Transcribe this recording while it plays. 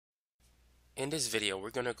In this video,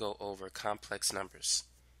 we're going to go over complex numbers.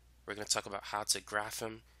 We're going to talk about how to graph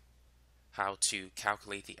them, how to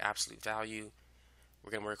calculate the absolute value.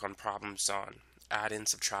 We're going to work on problems on adding,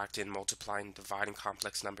 subtracting, multiplying, dividing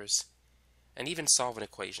complex numbers, and even solving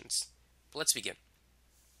equations. But let's begin.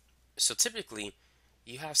 So typically,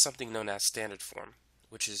 you have something known as standard form,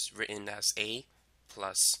 which is written as a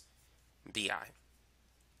plus bi.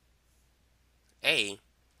 A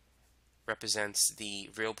represents the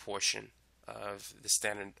real portion of the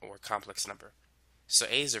standard or complex number. So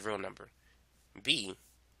a is a real number. B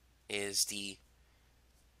is the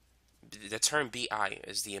term bi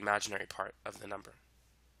is the imaginary part of the number.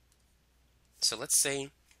 So let's say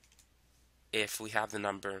if we have the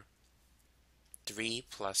number 3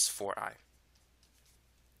 plus 4i.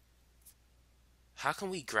 How can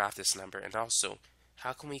we graph this number, and also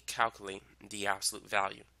how can we calculate the absolute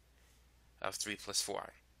value of 3 plus 4i?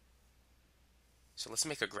 So let's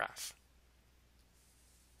make a graph.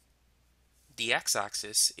 The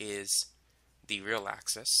x-axis is the real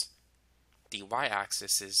axis. The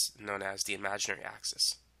y-axis is known as the imaginary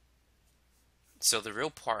axis. So the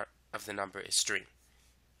real part of the number is 3.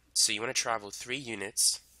 So you want to travel 3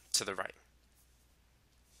 units to the right.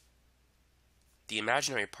 The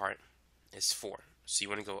imaginary part is 4. So you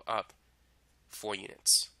want to go up 4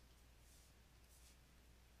 units.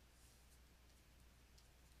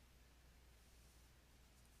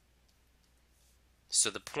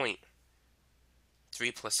 So the point 3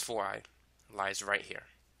 plus 4i lies right here.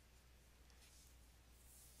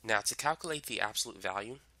 Now to calculate the absolute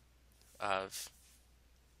value of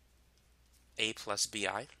a plus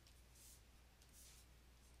bi,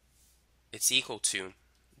 it's equal to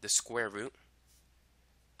the square root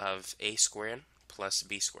of a squared plus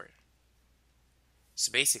b squared. So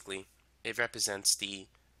basically, it represents the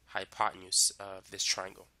hypotenuse of this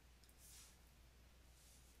triangle.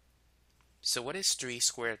 So what is 3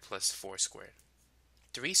 squared plus 4 squared?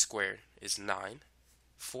 3 squared is 9,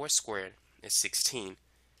 4 squared is 16.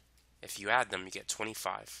 If you add them, you get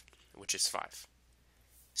 25, which is 5.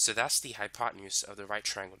 So that's the hypotenuse of the right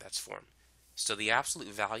triangle that's formed. So the absolute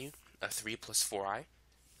value of 3 plus 4i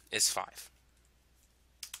is 5.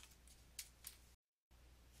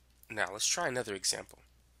 Now let's try another example.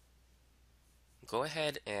 Go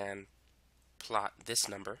ahead and plot this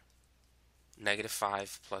number, negative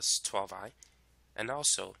 5 plus 12i, and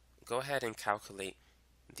also go ahead and calculate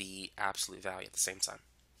the absolute value at the same time.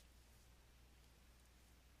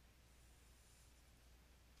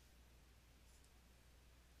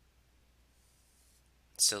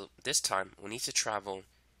 So this time we need to travel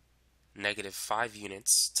negative 5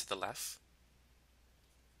 units to the left.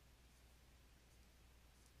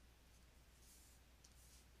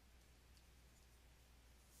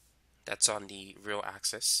 That's on the real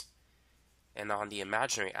axis. And on the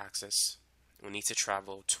imaginary axis, we need to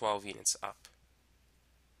travel 12 units up.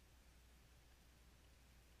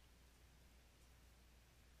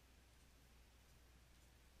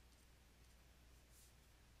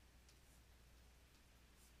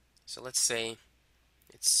 So let's say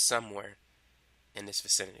it's somewhere in this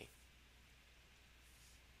vicinity.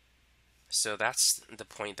 So that's the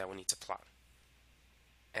point that we need to plot.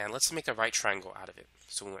 And let's make a right triangle out of it.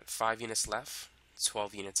 So we went 5 units left,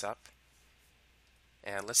 12 units up.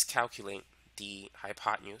 And let's calculate the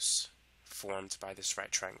hypotenuse formed by this right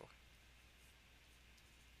triangle.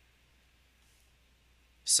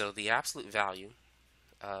 So the absolute value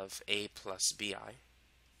of a plus bi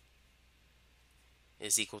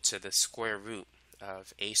is equal to the square root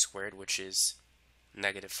of a squared, which is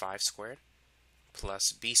negative 5 squared,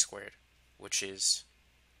 plus b squared, which is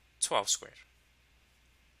 12 squared.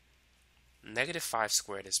 Negative 5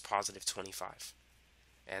 squared is positive 25,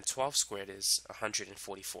 and 12 squared is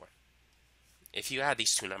 144. If you add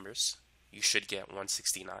these two numbers, you should get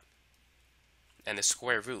 169. And the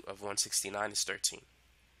square root of 169 is 13.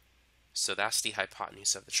 So that's the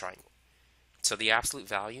hypotenuse of the triangle. So the absolute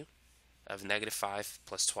value of negative 5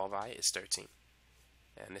 plus 12i is 13.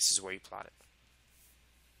 And this is where you plot it.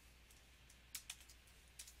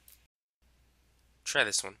 Try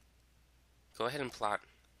this one. Go ahead and plot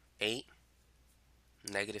 8,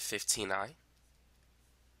 negative 15i,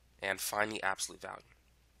 and find the absolute value.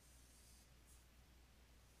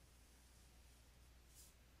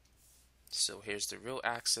 So here's the real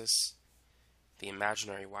axis, the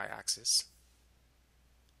imaginary y-axis,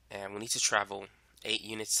 and we need to travel 8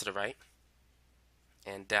 units to the right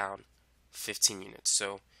and down 15 units.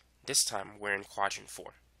 So this time we're in quadrant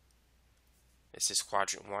 4. This is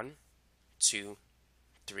quadrant 1, 2,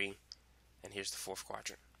 3, and here's the 4th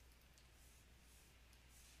quadrant.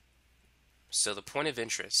 So the point of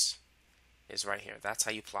interest is right here. That's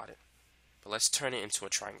how you plot it. but let's turn it into a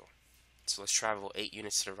triangle. So let's travel 8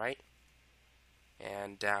 units to the right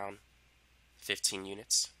and down 15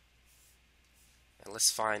 units. And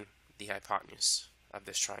let's find the hypotenuse of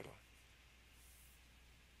this triangle.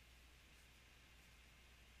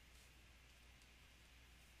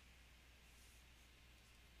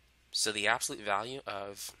 So the absolute value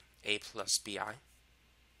of a plus bi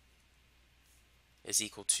is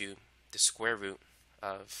equal to the square root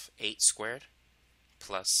of 8 squared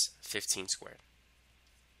plus 15 squared.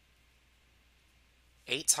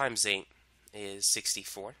 8 times 8 is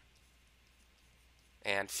 64,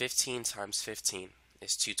 and 15 times 15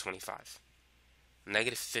 is 225.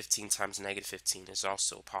 Negative 15 times negative 15 is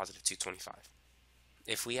also positive 225.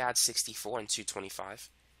 If we add 64 and 225,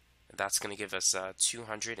 that's going to give us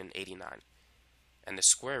 289. And the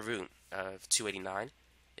square root of 289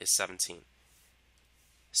 is 17.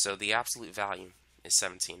 So the absolute value is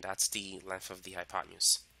 17. That's the length of the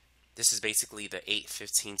hypotenuse. This is basically the 8,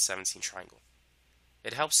 15, 17 triangle.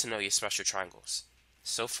 It helps to know your special triangles.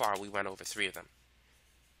 So far we went over 3 of them.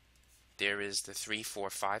 There is the 3, 4,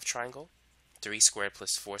 5 triangle. 3 squared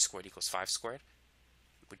plus 4 squared equals 5 squared.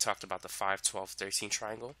 We talked about the 5, 12, 13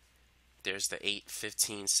 triangle. There's the 8,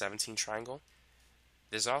 15, 17 triangle.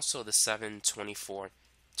 There's also the 7, 24,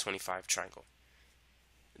 25 triangle.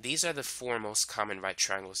 These are the 4 most common right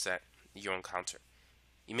triangles that you'll encounter.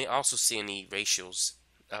 You may also see any ratios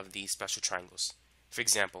of these special triangles. For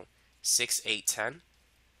example, 6, 8, 10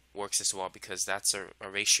 works as well because that's a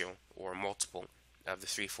ratio or a multiple of the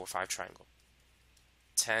 3, 4, 5 triangle.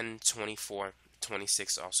 10, 24,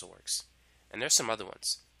 26 also works. And there's some other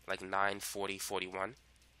ones like 9, 40, 41,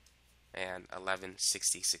 and 11,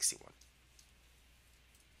 60, 61.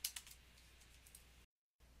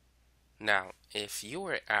 Now, if you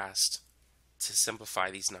were asked to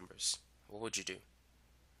simplify these numbers, what would you do?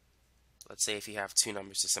 Let's say if you have 2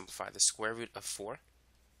 numbers to simplify, the square root of 4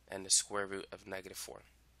 and the square root of negative 4.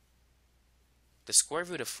 The square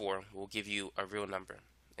root of 4 will give you a real number,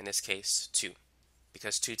 in this case 2,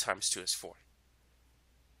 because 2 times 2 is 4.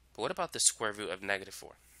 But what about the square root of negative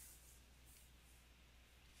 4?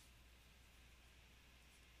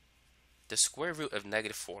 The square root of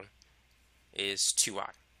negative 4 is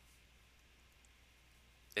 2i.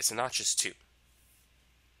 It's not just 2.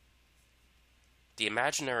 The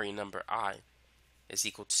imaginary number I is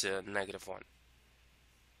equal to negative 1.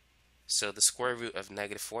 So the square root of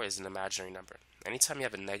negative 4 is an imaginary number. Anytime you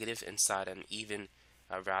have a negative inside an even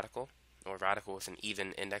radical, or radical with an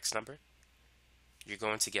even index number, you're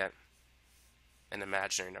going to get an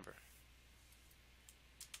imaginary number.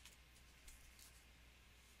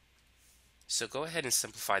 So go ahead and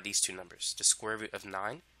simplify these 2 numbers, the square root of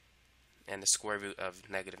 9 and the square root of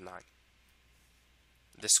negative 9.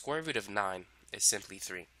 The square root of 9 is simply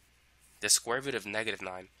 3. The square root of negative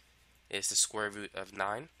 9 is the square root of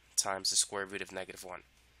 9 times the square root of negative 1.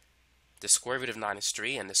 The square root of 9 is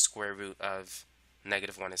 3, and the square root of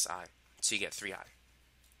negative 1 is I. So you get 3i.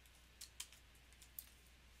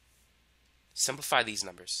 Simplify these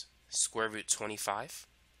numbers. Square root 25,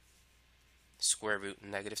 square root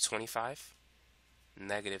negative 25,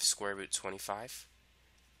 negative square root 25,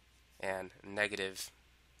 and negative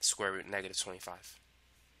square root negative 25.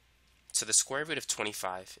 So the square root of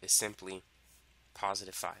 25 is simply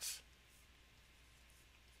positive 5.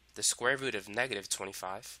 The square root of negative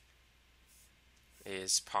 25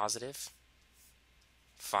 is positive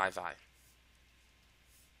 5i.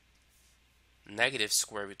 Negative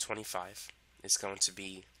square root 25 is going to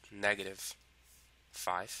be negative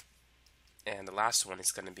 5. And the last one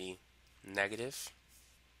is going to be negative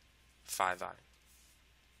 5i.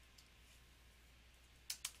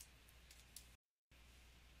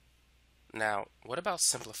 Now, what about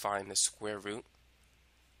simplifying the square root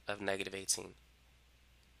of negative 18?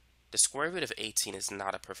 The square root of 18 is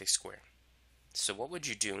not a perfect square. So what would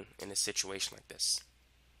you do in a situation like this?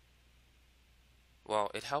 Well,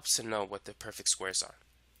 it helps to know what the perfect squares are.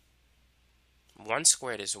 1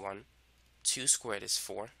 squared is 1, 2 squared is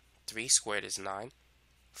 4, 3 squared is 9,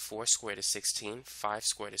 4 squared is 16, 5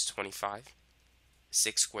 squared is 25,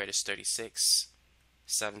 6 squared is 36,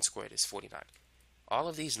 7 squared is 49. All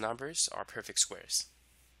of these numbers are perfect squares.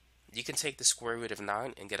 You can take the square root of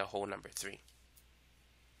 9 and get a whole number 3.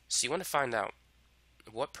 So you want to find out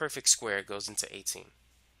what perfect square goes into 18.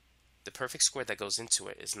 The perfect square that goes into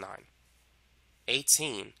it is 9.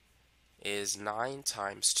 18 is 9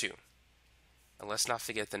 times 2. And let's not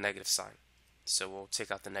forget the negative sign. So we'll take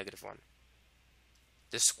out the negative 1.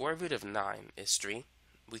 The square root of 9 is 3.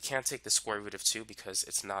 We can't take the square root of 2 because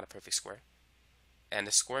it's not a perfect square. And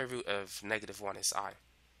the square root of negative 1 is I.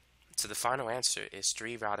 So the final answer is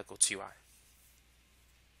 3 radical 2i.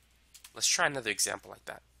 Let's try another example like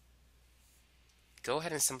that. Go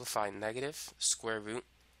ahead and simplify negative square root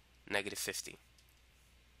negative 50.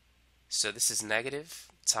 So this is negative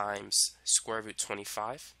times square root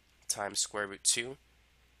 25 times square root 2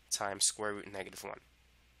 times square root negative 1.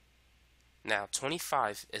 Now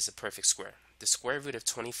 25 is a perfect square. The square root of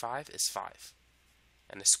 25 is 5.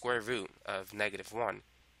 And the square root of negative 1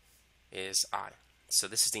 is I. So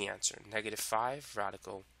this is the answer, negative 5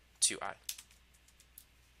 radical 2i.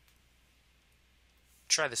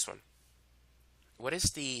 Try this one. What is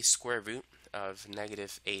the square root of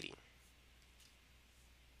negative 80?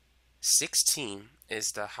 16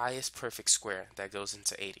 is the highest perfect square that goes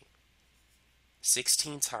into 80.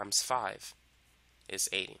 16 times 5 is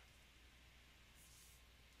 80.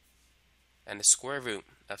 And the square root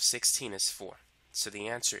of 16 is 4. So the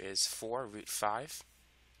answer is 4 root 5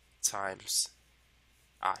 times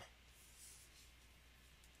I.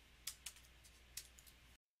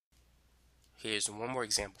 Here's one more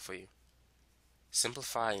example for you.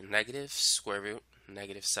 Simplify negative square root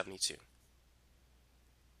negative 72.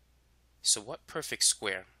 So what perfect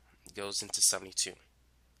square goes into 72?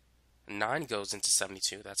 9 goes into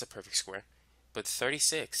 72, that's a perfect square, but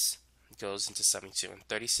 36 goes into 72, and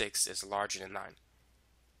 36 is larger than 9.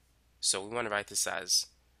 So we want to write this as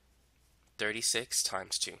 36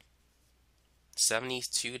 times 2.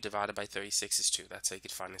 72 divided by 36 is 2. That's how you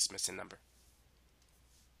could find this missing number.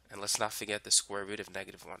 And let's not forget the square root of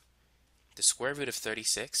negative 1. The square root of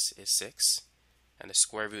 36 is 6, and the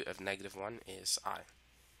square root of negative 1 is I.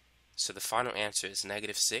 So the final answer is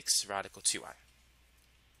negative 6 radical 2i.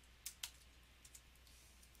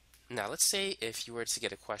 Now let's say if you were to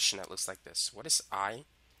get a question that looks like this. What is I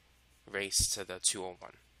raised to the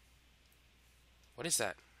 201? What is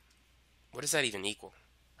that? What does that even equal?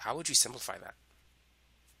 How would you simplify that?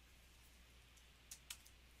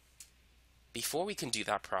 Before we can do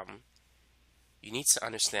that problem, you need to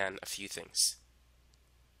understand a few things.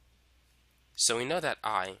 So we know that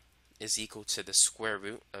I is equal to the square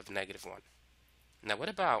root of negative 1. Now what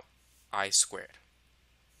about I squared?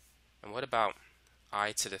 And what about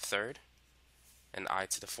I to the third and I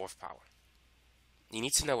to the fourth power? You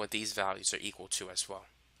need to know what these values are equal to as well.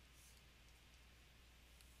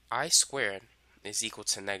 I squared is equal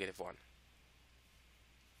to negative 1.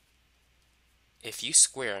 If you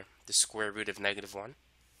square the square root of negative 1,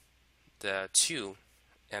 the 2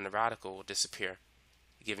 and the radical will disappear,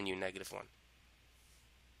 giving you negative 1.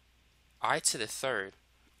 I to the third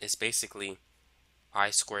is basically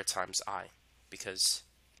I squared times I, because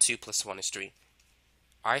 2 plus 1 is 3.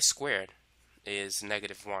 I squared is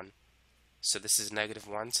negative 1, so this is negative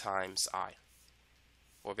 1 times I,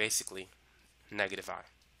 or basically negative I.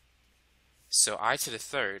 So I to the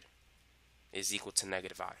third is equal to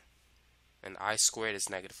negative I, and I squared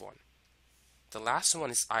is negative 1. The last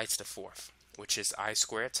one is I to the fourth, which is I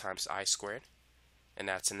squared times I squared, and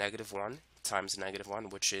that's a negative 1 times negative 1,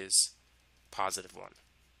 which is positive 1.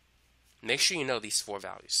 Make sure you know these four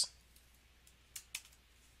values.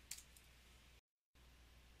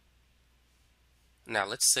 Now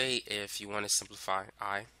let's say if you want to simplify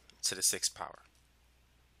I to the 6th power.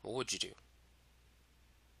 What would you do?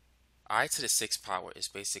 I to the 6th power is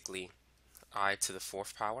basically I to the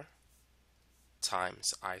 4th power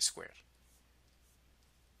times I squared.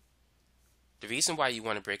 The reason why you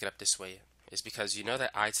want to break it up this way is because you know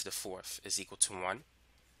that I to the 4th is equal to 1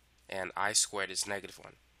 and I squared is negative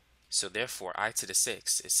 1. So therefore I to the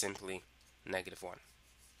 6th is simply negative 1.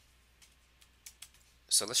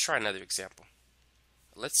 So let's try another example.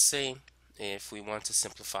 Let's say if we want to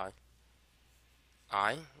simplify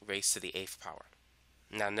I raised to the 8th power.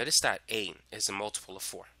 Now notice that 8 is a multiple of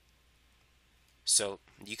 4. So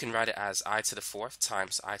you can write it as I to the 4th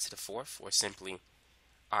times I to the 4th, or simply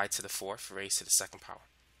I to the 4th raised to the 2nd power,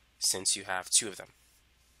 since you have 2 of them.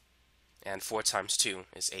 And 4 times 2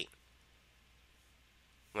 is 8.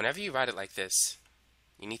 Whenever you write it like this,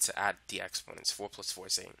 you need to add the exponents. 4 plus 4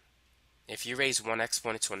 is 8. If you raise one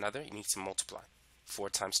exponent to another, you need to multiply. 4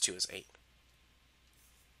 times 2 is 8.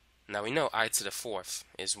 Now we know I to the 4th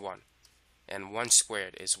is 1, and 1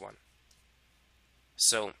 squared is 1.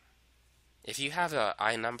 So if you have an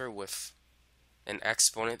I number with an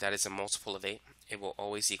exponent that is a multiple of 8, it will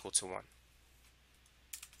always equal to 1.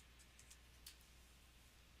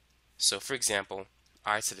 So for example,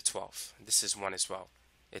 I to the 12th, this is 1 as well.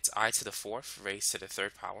 It's I to the 4th raised to the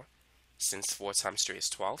 3rd power, since 4 times 3 is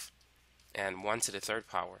 12, and 1 to the 3rd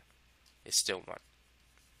power is still 1.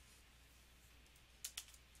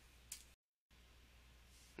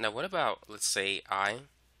 Now what about, let's say, I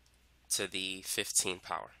to the 15th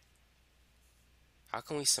power? How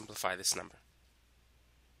can we simplify this number?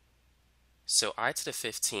 So I to the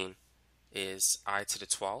 15 is I to the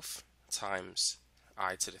 12th times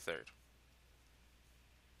I to the third.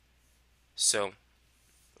 So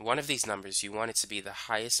one of these numbers, you want it to be the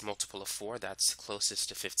highest multiple of 4 that's closest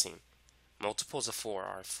to 15. Multiples of 4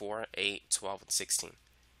 are 4, 8, 12, and 16.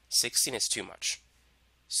 16 is too much,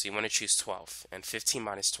 so you want to choose 12, and 15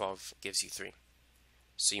 minus 12 gives you 3.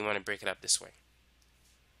 So you want to break it up this way.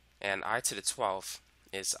 And I to the 12th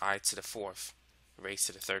is I to the 4th raised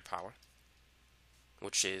to the third power,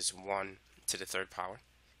 which is 1 to the third power.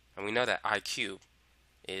 And we know that I cubed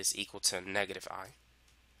is equal to negative I.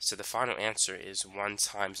 So the final answer is 1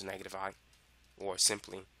 times negative I, or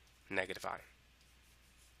simply negative I.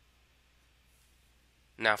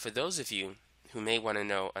 Now, for those of you who may want to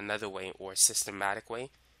know another way or a systematic way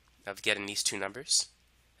of getting these two numbers,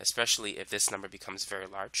 especially if this number becomes very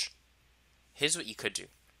large, here's what you could do.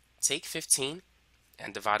 Take 15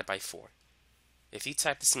 and divide it by 4. If you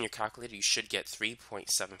type this in your calculator, you should get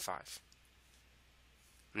 3.75.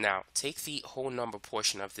 Now, take the whole number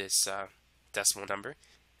portion of this decimal number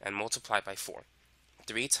and multiply it by 4.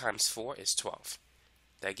 3 times 4 is 12.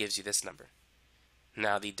 That gives you this number.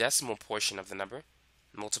 Now, the decimal portion of the number,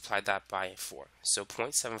 multiply that by 4. So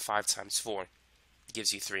 0.75 times 4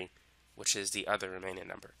 gives you 3, which is the other remaining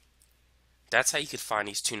number. That's how you could find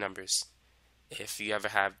these two numbers if you ever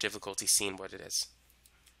have difficulty seeing what it is.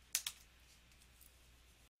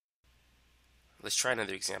 Let's try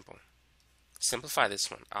another example. Simplify this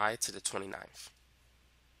one, I to the 29th.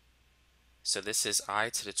 So this is I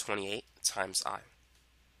to the 28 times I.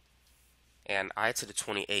 And I to the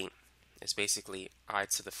 28 is basically I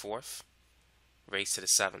to the 4th raised to the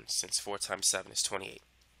 7th, since 4 times 7 is 28.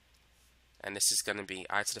 And this is going to be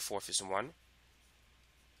I to the 4th is 1,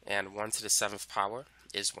 and 1 to the 7th power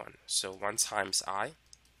is 1. So 1 times I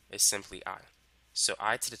is simply I. So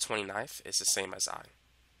I to the 29th is the same as I.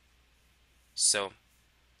 So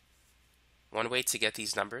one way to get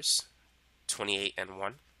these numbers, 28 and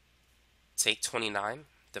 1, take 29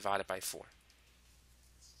 divided by 4.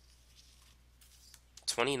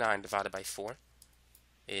 29 divided by 4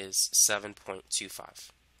 is 7.25.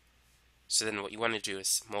 So then what you want to do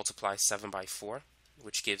is multiply 7 by 4,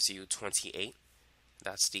 which gives you 28.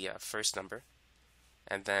 That's the first number.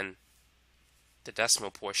 And then the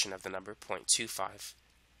decimal portion of the number, 0.25,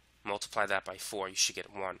 multiply that by 4, you should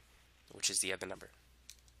get 1, which is the other number.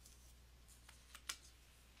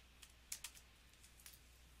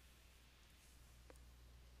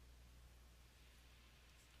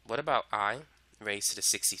 What about I raised to the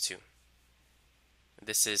 62?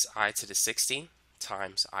 This is I to the 60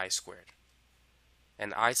 times I squared.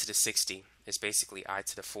 And I to the 60 is basically I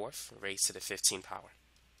to the 4th raised to the 15th power.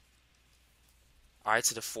 I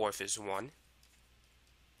to the 4th is 1.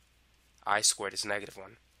 I squared is negative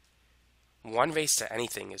 1. 1 raised to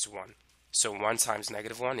anything is 1. So 1 times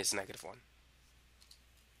negative 1 is negative 1.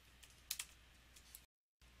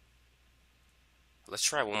 Let's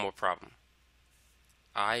try one more problem.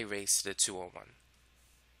 I raised to the 201.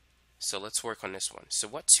 So let's work on this one. So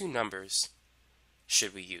what two numbers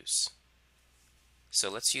should we use? So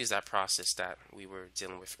let's use that process that we were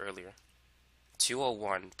dealing with earlier.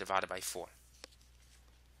 201 divided by 4.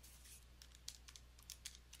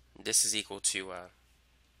 This is equal to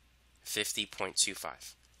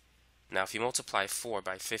 50.25. Now if you multiply 4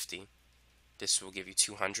 by 50, this will give you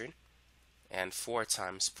 200, and 4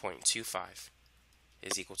 times 0.25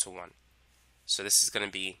 is equal to 1. So this is going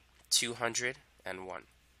to be 201.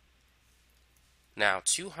 Now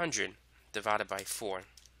 200 divided by 4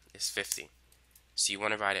 is 50. So you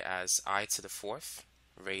want to write it as I to the 4th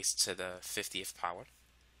raised to the 50th power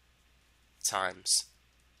times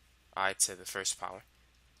I to the 1st power.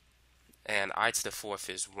 And I to the 4th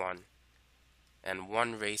is 1. And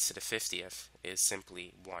 1 raised to the 50th is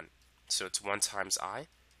simply 1. So it's 1 times I,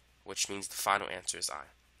 which means the final answer is I.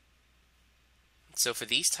 So for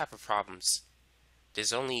these type of problems,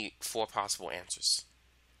 there's only 4 possible answers.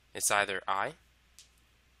 It's either I,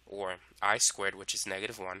 or I squared, which is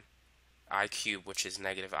negative 1, I cubed, which is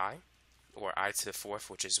negative I, or I to the 4th,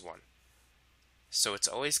 which is 1. So it's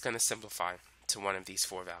always going to simplify to one of these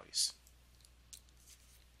 4 values.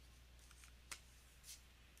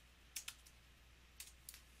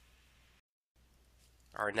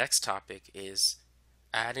 Our next topic is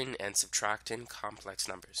adding and subtracting complex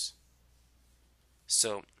numbers.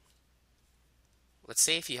 So let's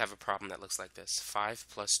say if you have a problem that looks like this: 5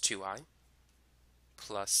 plus 2i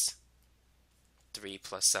plus 3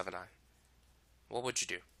 plus 7i. What would you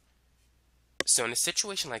do? So in a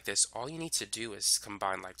situation like this, all you need to do is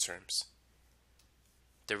combine like terms.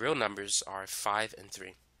 The real numbers are 5 and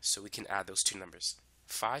 3, so we can add those two numbers.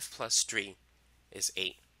 5 plus 3 is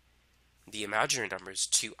 8. the imaginary numbers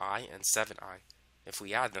 2i and 7i, if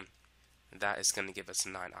we add them, that is going to give us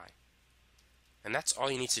 9i. And that's all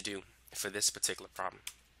you need to do for this particular problem.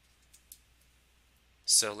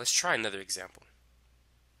 So let's try another example.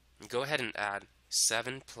 Go ahead and add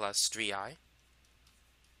 7 plus 3i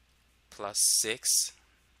plus 6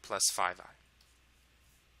 plus 5i.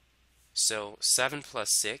 So 7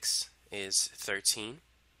 plus 6 is 13.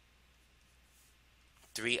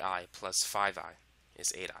 3i plus 5i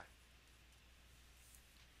is 8i.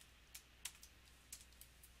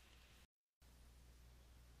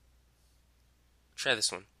 Try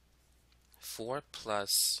this one. 4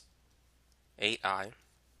 plus 8i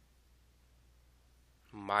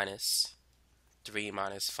minus 3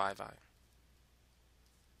 minus 5i.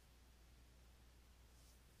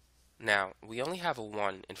 Now, we only have a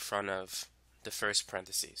 1 in front of the first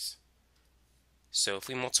parentheses. So if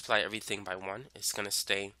we multiply everything by 1, it's going to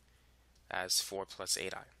stay as 4 plus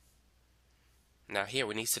 8i. Now here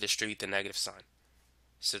we need to distribute the negative sign.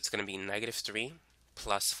 So it's going to be negative 3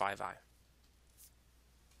 plus 5i.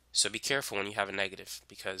 So be careful when you have a negative,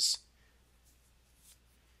 because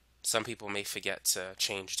some people may forget to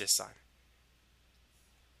change this sign.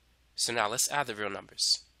 So now let's add the real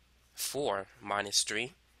numbers. 4 minus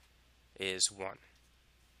 3 is 1.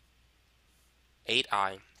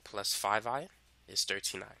 8i plus 5i is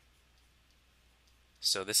 13i.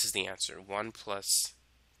 So this is the answer, 1 plus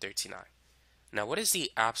 13i. Now what is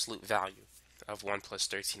the absolute value of 1 plus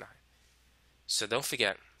 13i? So don't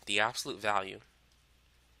forget, the absolute value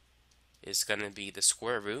is going to be the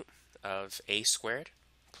square root of a squared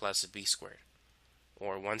plus b squared,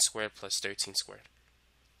 or 1 squared plus 13 squared.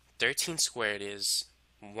 13 squared is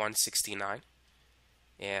 169,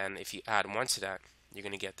 and if you add 1 to that, you're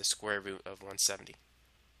going to get the square root of 170.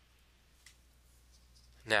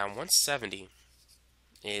 Now 170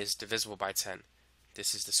 is divisible by 10.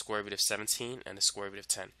 This is the square root of 17 and the square root of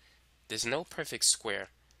 10. There's no perfect square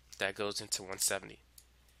that goes into 170.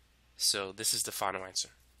 So this is the final answer.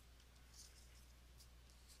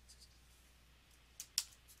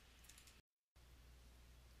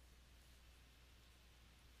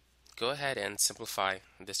 Go ahead and simplify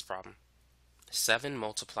this problem. 7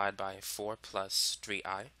 multiplied by 4 plus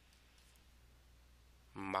 3i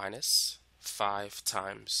minus 5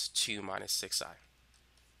 times 2 minus 6i.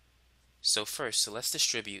 So first, let's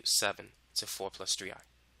distribute 7 to 4 plus 3i.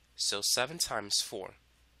 So 7 times 4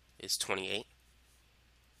 is 28,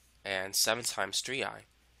 and 7 times 3i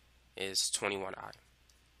is 21i.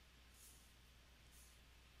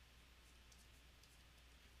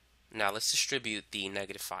 Now let's distribute the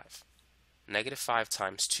negative 5. Negative 5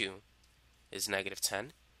 times 2 is negative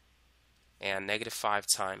 10, and negative 5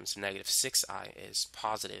 times negative 6i is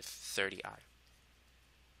positive 30i.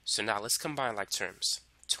 So now let's combine like terms.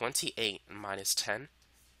 28 minus 10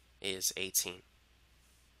 is 18,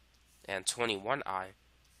 and 21i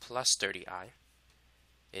plus 30i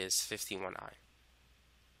is 51i.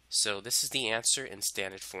 So this is the answer in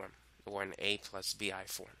standard form, or in a+bi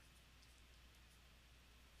form.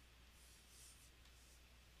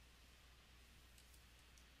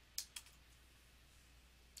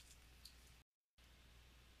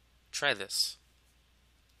 Try this.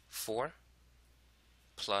 4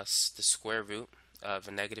 plus the square root of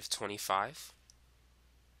a negative 25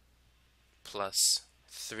 plus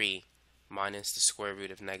 3 minus the square root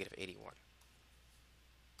of negative 81.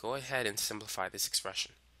 Go ahead and simplify this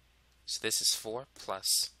expression. So this is 4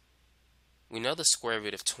 plus, we know the square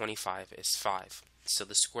root of 25 is 5, so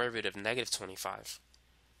the square root of negative 25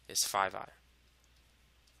 is 5i.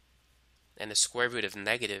 And the square root of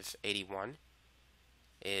negative 81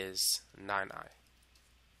 is 9i.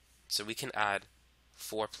 So we can add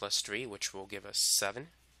 4 plus 3, which will give us 7,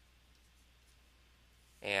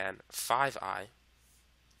 and 5i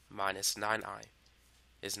minus 9i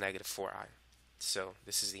is negative 4i. So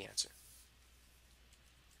this is the answer.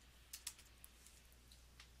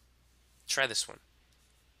 Try this one.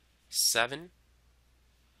 7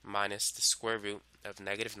 minus the square root of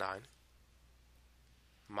negative 9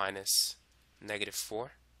 minus negative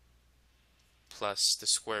 4 plus the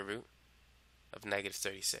square root of negative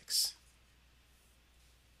 36.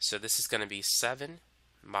 So this is going to be 7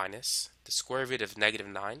 minus the square root of negative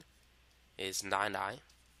 9 is 9i,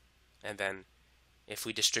 and then if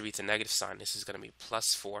we distribute the negative sign, this is going to be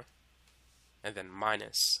plus 4, and then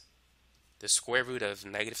minus the square root of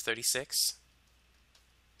negative 36,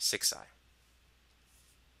 6i.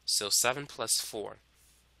 So 7 plus 4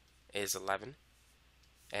 is 11,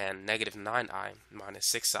 and negative 9i minus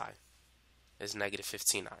 6i is negative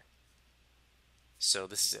 15i. So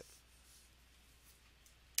this is it.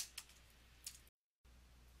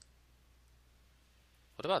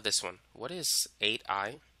 What about this one? What is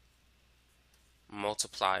 8i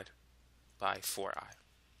multiplied by 4i?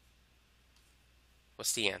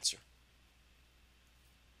 What's the answer?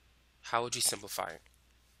 How would you simplify it?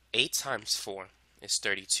 8 times 4 is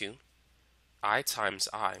 32. I times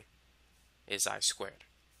I is I squared.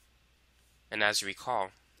 And as you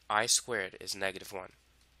recall, I squared is negative 1.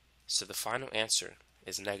 So the final answer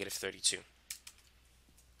is negative 32.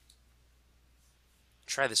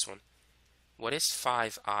 Try this one. What is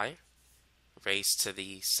 5i raised to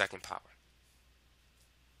the second power?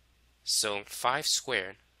 So 5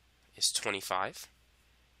 squared is 25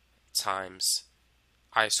 times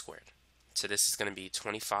I squared. So this is going to be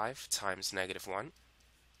 25 times negative 1,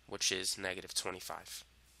 which is negative 25.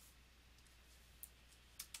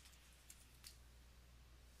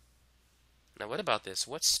 Now what about this?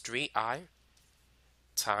 What's 3i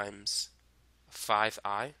times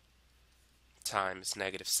 5i times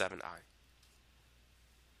negative 7i?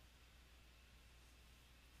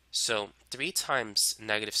 So 3 times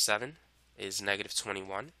negative 7 is negative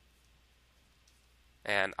 21.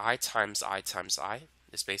 And I times I times I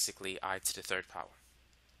is basically I to the third power.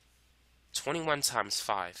 21 times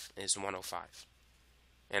 5 is 105.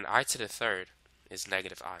 And I to the third is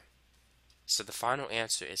negative I. So the final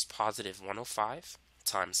answer is positive 105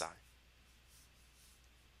 times I.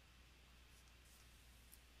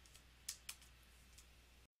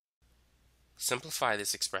 Simplify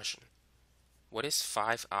this expression. What is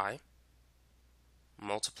 5i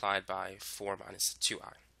multiplied by 4 minus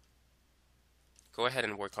 2i? Go ahead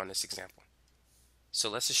and work on this example. So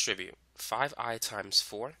let's distribute. 5i times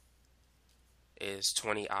 4 is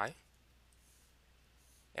 20i.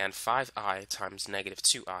 And 5i times negative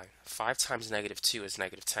 2i. 5 times negative 2 is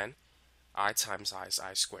negative 10. I times I is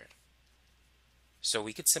I squared. So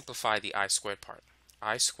we could simplify the I squared part.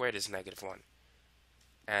 I squared is negative 1.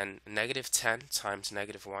 And negative 10 times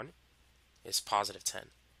negative 1 is positive 10.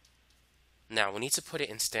 Now we need to put it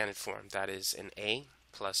in standard form, that is in a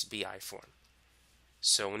plus bi form.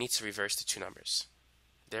 So we need to reverse the two numbers.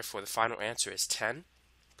 Therefore the final answer is 10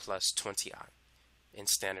 plus 20i in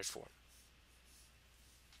standard form.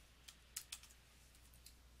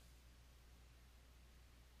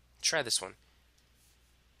 Try this one.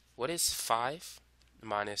 What is 5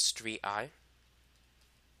 minus 3i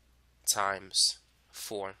times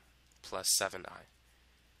 4 plus 7i?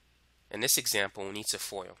 In this example, we need to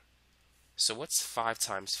FOIL. So what's 5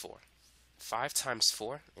 times 4? 5 times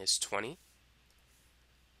 4 is 20.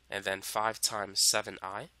 And then 5 times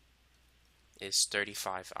 7i is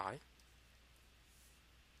 35i.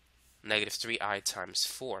 Negative 3i times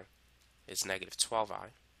 4 is negative 12i.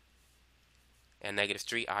 And negative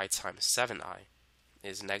 3i times 7i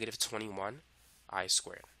is negative 21i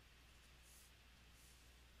squared.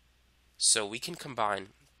 So we can combine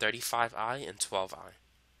 35i and 12i.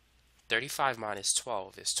 35 minus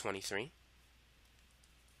 12 is 23.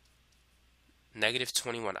 Negative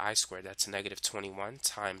 21i squared, that's negative 21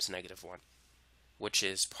 times negative 1, which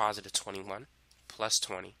is positive 21 plus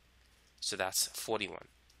 20, so that's 41.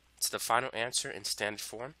 So the final answer in standard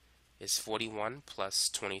form is 41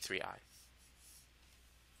 plus 23i.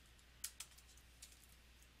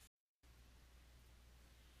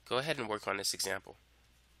 Go ahead and work on this example.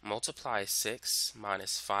 Multiply 6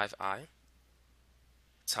 minus 5i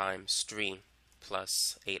times 3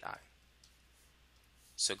 plus 8i.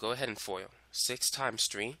 So go ahead and FOIL. 6 times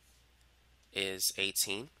 3 is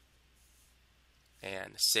 18,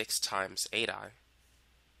 and 6 times 8i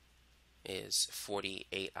is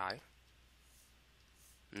 48i.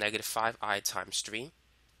 Negative 5i times 3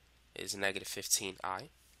 is negative 15i.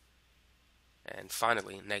 And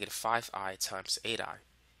finally, negative 5i times 8i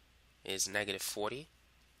is negative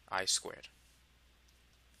 40i squared.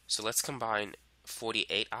 So let's combine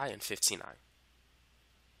 48i and 15i.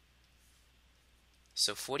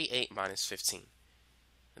 So 48 minus 15,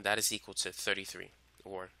 and that is equal to 33,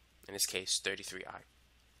 or in this case 33i.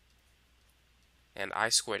 And I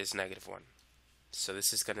squared is negative 1. So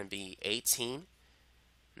this is going to be 18.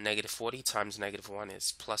 Negative 40 times negative 1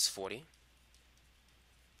 is plus 40.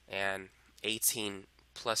 And 18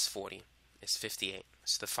 plus 40 is 58.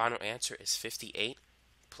 So the final answer is 58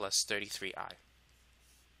 plus 33i.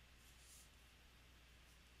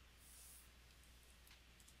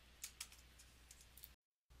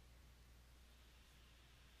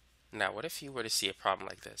 Now, what if you were to see a problem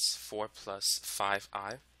like this? 4 plus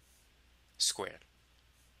 5i squared.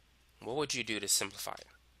 What would you do to simplify it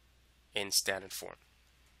in standard form?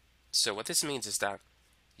 So what this means is that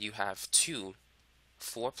you have two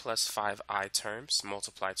 4 plus 5i terms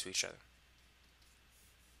multiplied to each other.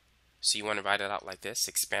 So you want to write it out like this,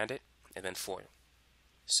 expand it, and then FOIL.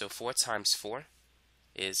 So 4 times 4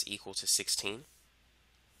 is equal to 16,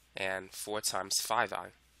 and 4 times 5i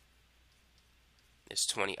is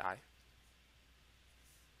 20i.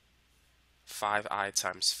 5i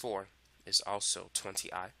times 4 is also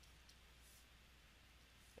 20i,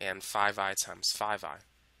 and 5i times 5i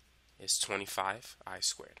is 25i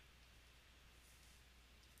squared.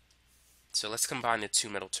 So let's combine the two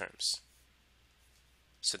middle terms.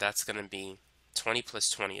 So that's going to be 20 plus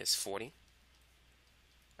 20 is 40,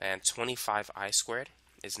 and 25i squared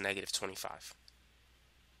is negative 25.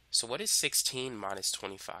 So what is 16 minus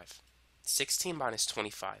 25? 16 minus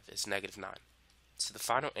 25 is negative 9. So the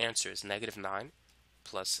final answer is negative 9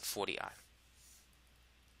 plus 40i.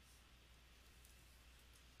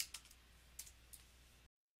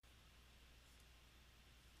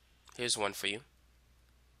 Here's one for you.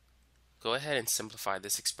 Go ahead and simplify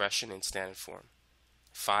this expression in standard form.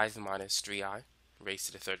 5 minus 3i raised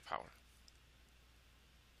to the third power.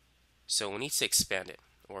 So we need to expand it,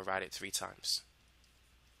 or write it 3 times.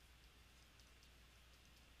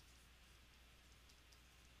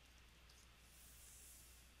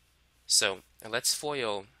 So let's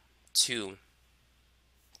FOIL two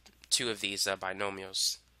of these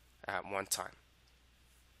binomials at one time.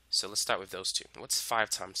 So let's start with those two. What's 5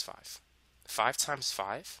 times 5? 5 times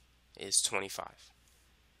 5 is 25.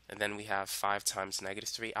 And then we have 5 times negative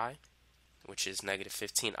 3i, which is negative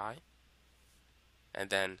 15i. And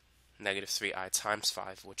then negative 3i times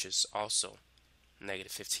 5, which is also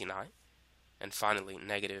negative 15i. And finally,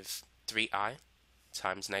 negative 3i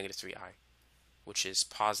times negative 3i, which is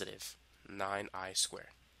positive 9i squared.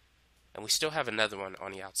 And we still have another one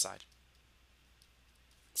on the outside.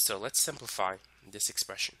 So let's simplify this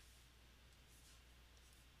expression.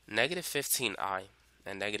 Negative 15i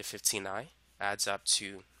and negative 15i adds up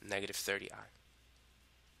to negative 30i.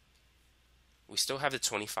 We still have the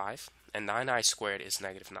 25, and 9i squared is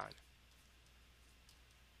negative 9.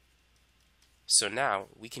 So now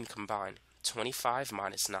we can combine 25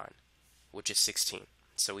 minus 9, which is 16.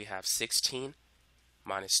 So we have 16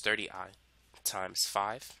 minus 30i times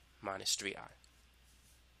 5 minus 3i.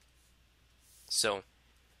 So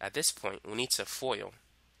at this point, we need to FOIL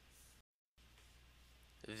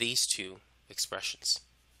these two expressions.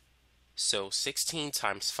 So 16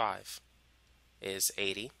 times 5 is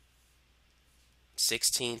 80.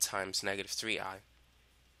 16 times negative 3i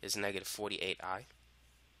is negative 48i.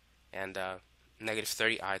 And negative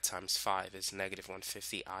 30i times 5 is negative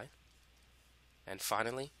 150i. And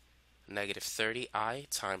finally, negative 30i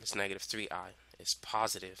times negative 3i is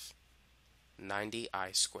positive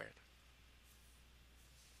 90i squared.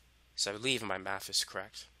 So I believe my math is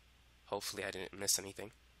correct. Hopefully I didn't miss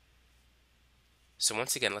anything. So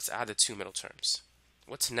once again, let's add the two middle terms.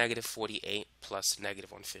 What's negative 48 plus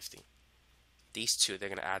negative 150? These two, they're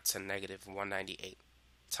going to add to negative 198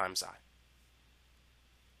 times I.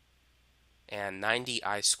 And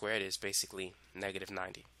 90i squared is basically negative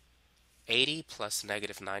 90. 80 plus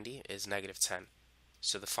negative 90 is negative 10.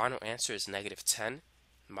 So the final answer is negative 10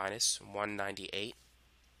 minus 198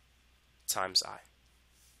 times I.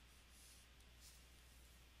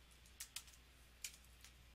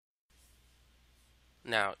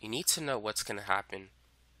 Now, you need to know what's going to happen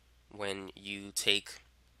when you take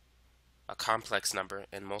a complex number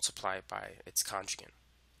and multiply it by its conjugate.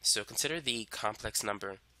 So consider the complex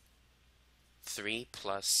number 3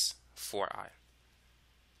 plus 4i.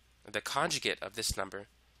 The conjugate of this number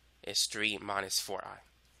is 3 minus 4i.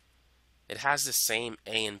 It has the same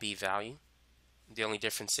a and b value. The only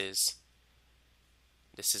difference is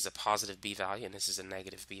this is a positive b value and this is a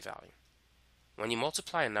negative b value. When you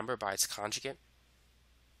multiply a number by its conjugate,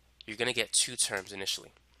 you're going to get two terms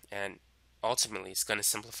initially, and ultimately it's going to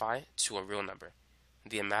simplify to a real number.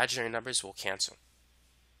 The imaginary numbers will cancel.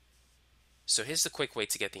 So here's the quick way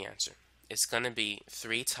to get the answer. It's going to be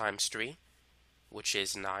 3 times 3, which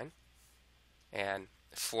is 9, and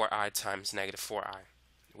 4i times negative 4i,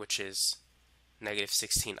 which is negative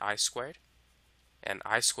 16i squared, and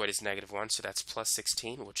I squared is negative 1, so that's plus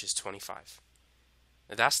 16, which is 25.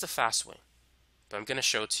 Now that's the fast way, but I'm going to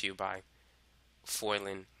show it to you by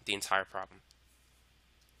FOILing the entire problem.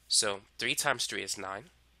 So 3 times 3 is 9.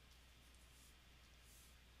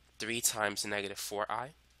 3 times negative 4i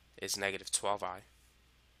is negative 12i.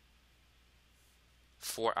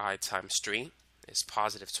 4i times 3 is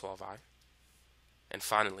positive 12i. And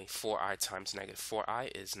finally, 4i times negative 4i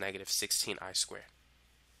is negative 16i squared.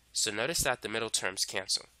 So notice that the middle terms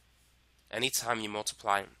cancel anytime you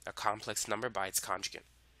multiply a complex number by its conjugate.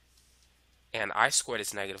 And I squared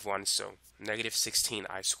is negative 1, so negative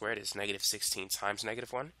 16i squared is negative 16 times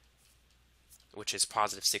negative 1, which is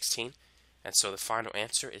positive 16. And so the final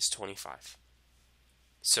answer is 25.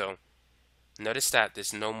 So Notice that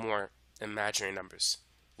there's no more imaginary numbers.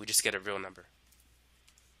 We just get a real number.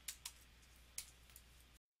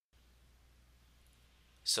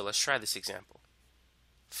 So let's try this example.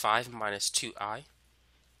 5 minus 2i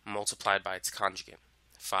multiplied by its conjugate,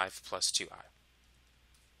 5 plus 2i.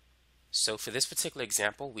 So for this particular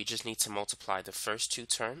example, we just need to multiply the first two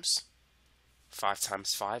terms, 5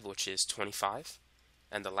 times 5, which is 25,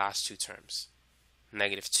 and the last two terms,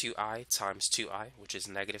 negative 2i times 2i, which is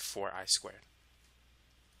negative 4i squared.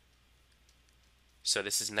 So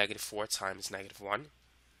this is negative 4 times negative 1,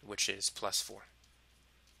 which is plus 4.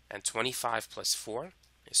 And 25 plus 4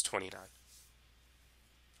 is 29.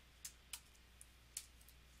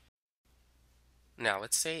 Now,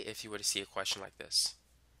 let's say if you were to see a question like this.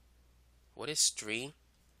 What is 3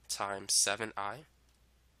 times 7i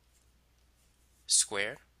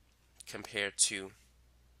squared compared to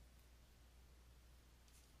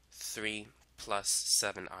 3 plus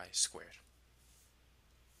 7i squared?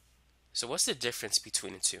 So what's the difference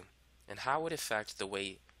between the two, and how would it affect the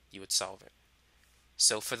way you would solve it?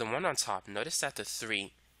 So for the one on top, notice that the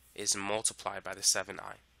 3 is multiplied by the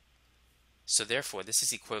 7i. So therefore, this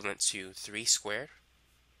is equivalent to 3 squared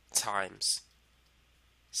times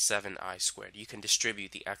 7i squared. You can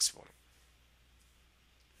distribute the exponent.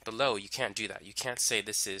 Below, you can't do that. You can't say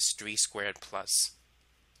this is 3 squared plus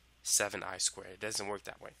 7i squared. It doesn't work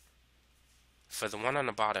that way. For the one on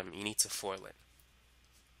the bottom, you need to FOIL it.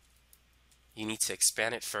 You need to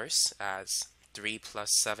expand it first as 3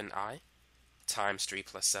 plus 7i times 3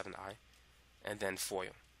 plus 7i, and then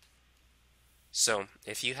FOIL. So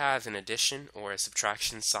if you have an addition or a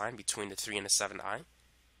subtraction sign between the 3 and the 7i,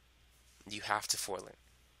 you have to FOIL it.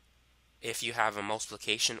 If you have a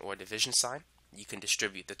multiplication or division sign, you can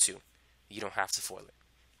distribute the two. You don't have to FOIL it.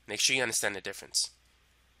 Make sure you understand the difference.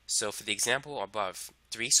 So for the example above,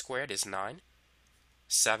 3 squared is 9,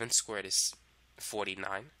 7 squared is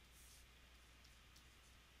 49,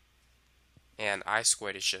 and I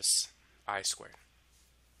squared is just I squared.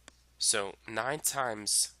 So 9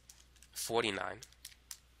 times 49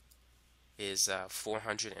 is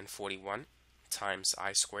 441 times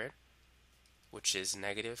I squared, which is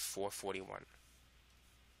negative 441.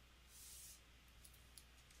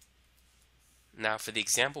 Now for the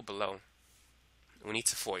example below, we need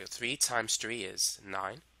to FOIL. 3 times 3 is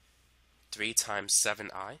 9. 3 times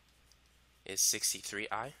 7i is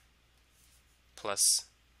 63i, plus,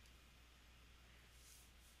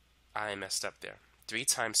 I messed up there. 3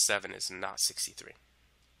 times 7 is not 63.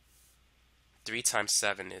 3 times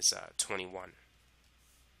 7 is 21.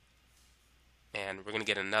 And we're going to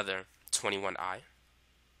get another 21i.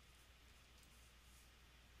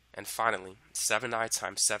 And finally, 7i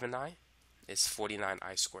times 7i is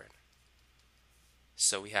 49i squared.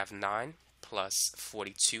 So we have 9 plus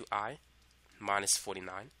 42i minus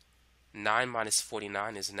 49. 9 minus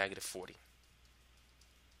 49 is negative 40.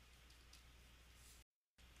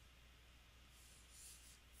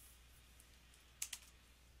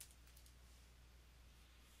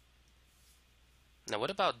 Now what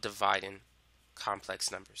about dividing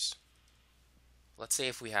complex numbers? Let's say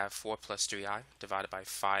if we have 4 plus 3i divided by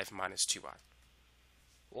 5 minus 2i.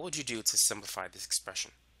 What would you do to simplify this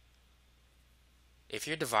expression? If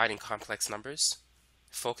you're dividing complex numbers,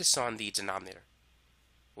 focus on the denominator,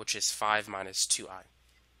 which is 5 minus 2i.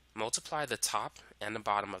 Multiply the top and the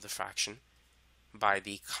bottom of the fraction by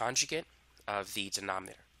the conjugate of the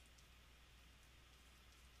denominator.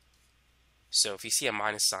 So if you see a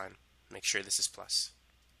minus sign, make sure this is plus.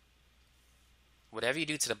 Whatever you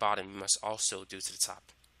do to the bottom, you must also do to the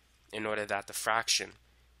top, in order that the fraction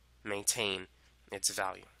maintain its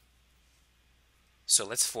value. So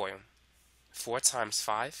let's FOIL. 4 times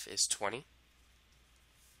 5 is 20.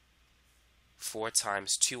 4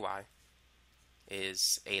 times 2i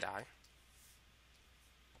is 8i.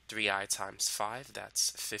 3i times 5,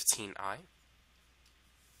 that's 15i.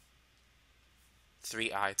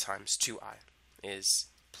 3i times 2i is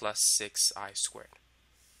plus 6i squared.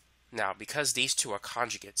 Now, because these two are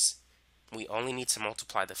conjugates, we only need to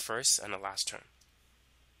multiply the first and the last term.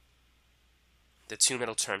 The two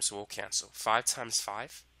middle terms will cancel. 5 times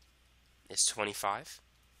 5 is 25,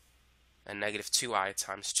 and negative 2i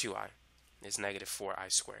times 2i is negative 4i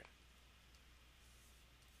squared.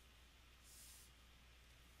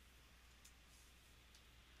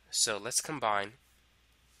 So let's combine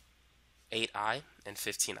 8i and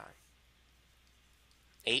 15i.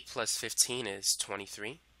 8 plus 15 is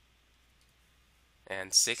 23,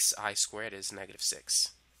 and 6i squared is negative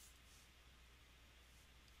 6.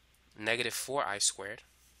 Negative 4i squared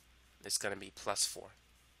is going to be plus 4.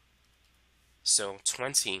 So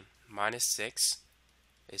 20 minus 6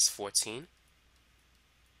 is 14,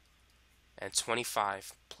 and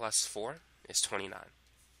 25 plus 4 is 29.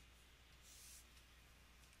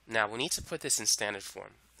 Now we need to put this in standard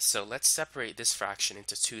form. So let's separate this fraction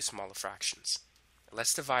into two smaller fractions.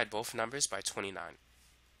 Let's divide both numbers by 29.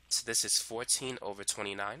 So this is 14 over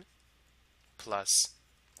 29 plus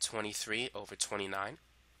 23 over 29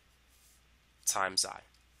 times I.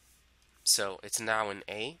 So it's now in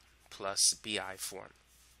a plus bi form,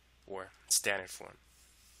 or standard form.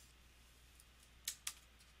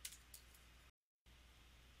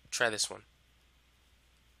 Try this one.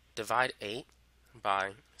 Divide 8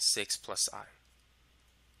 by 6 plus I.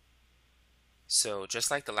 So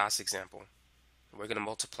just like the last example, we're going to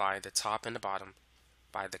multiply the top and the bottom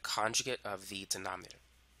by the conjugate of the denominator.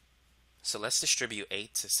 So let's distribute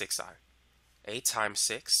 8 to 6i. 8 times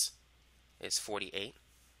 6 is 48,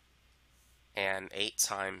 and 8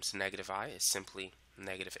 times negative I is simply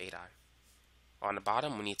negative 8i. On the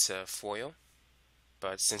bottom we need to FOIL,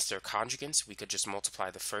 but since they're conjugates, we could just multiply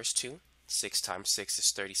the first two. 6 times 6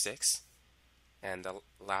 is 36, and the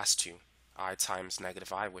last two, I times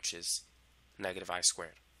negative I, which is negative I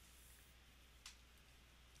squared.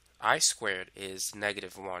 I squared is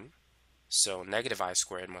negative 1, so negative I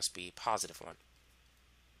squared must be positive 1.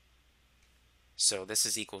 So this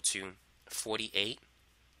is equal to 48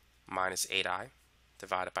 minus 8i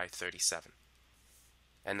divided by 37.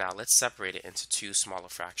 And now let's separate it into two smaller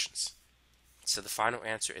fractions. So the final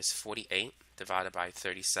answer is 48 divided by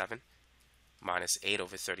 37 minus 8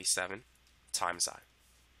 over 37 times I.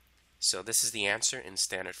 So this is the answer in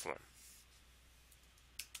standard form.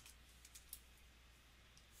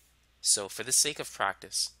 So for the sake of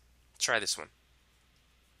practice, try this one.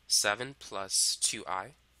 7 plus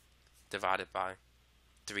 2i divided by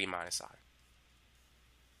 3 minus I.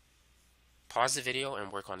 Pause the video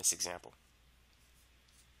and work on this example.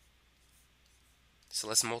 So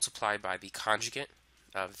let's multiply by the conjugate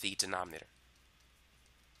of the denominator.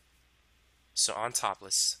 So on top,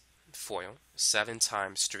 let's FOIL. 7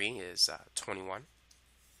 times 3 is 21.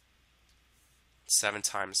 7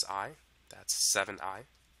 times I, that's 7i.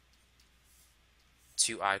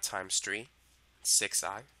 2i times 3,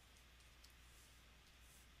 6i.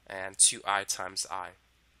 And 2i times I,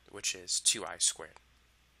 which is 2i squared.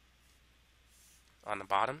 On the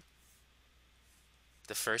bottom,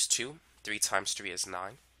 the first two, 3 times 3 is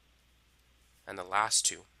 9. And the last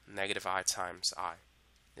two, negative I times I,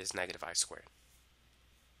 is negative I squared.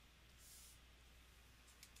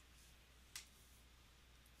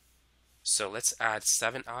 So let's add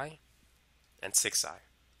 7i and 6i.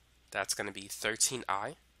 That's going to be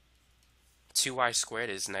 13i. 2i squared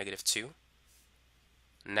is negative 2.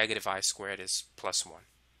 Negative I squared is plus 1.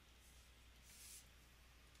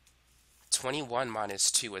 21 minus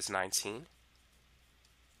 2 is 19.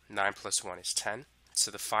 9 plus 1 is 10. So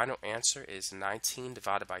the final answer is 19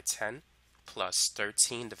 divided by 10 plus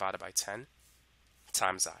 13 divided by 10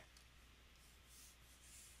 times I.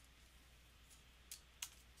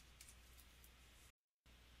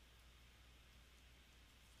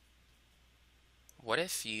 What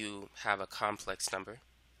if you have a complex number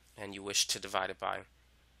and you wish to divide it by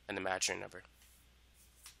an imaginary number?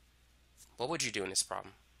 What would you do in this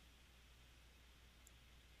problem?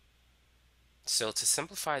 So to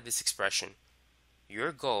simplify this expression,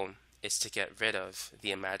 your goal is to get rid of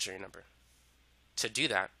the imaginary number. To do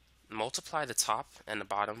that, multiply the top and the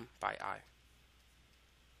bottom by I.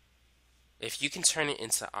 If you can turn it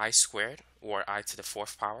into I squared or I to the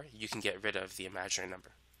fourth power, you can get rid of the imaginary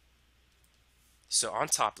number. So on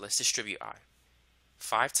top, let's distribute I.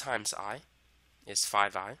 5 times I is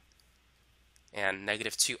 5i, and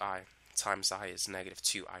negative 2i times I is negative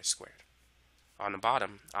 2i squared. On the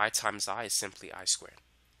bottom, I times I is simply I squared.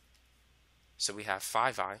 So we have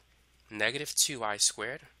 5i, negative 2i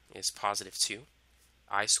squared is positive 2,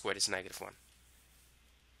 I squared is negative 1.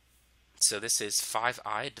 So this is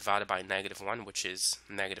 5i divided by negative 1, which is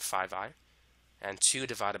negative 5i, and 2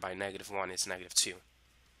 divided by negative 1 is negative 2.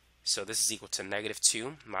 So this is equal to negative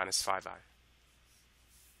 2 minus 5i.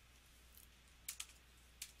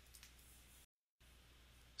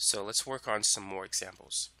 So let's work on some more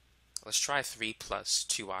examples. Let's try 3 plus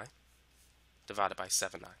 2i divided by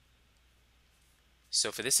 7i.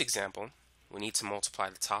 So for this example, we need to multiply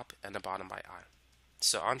the top and the bottom by I.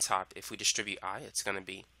 So on top, if we distribute I, it's going to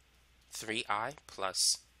be 3i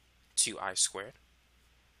plus 2i squared.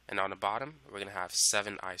 And on the bottom, we're going to have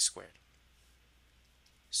 7i squared.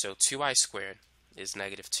 So 2i squared is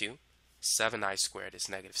negative 2. 7i squared is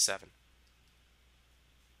negative 7.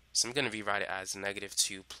 So I'm going to rewrite it as negative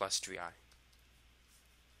 2 plus 3i.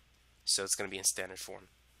 So it's going to be in standard form.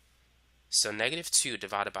 So negative 2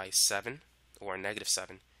 divided by 7, or negative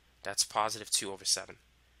 7, that's positive 2 over 7.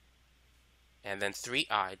 And then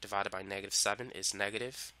 3i divided by negative 7 is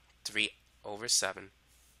negative 3 over 7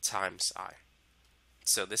 times I.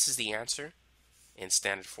 So this is the answer in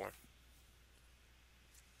standard form.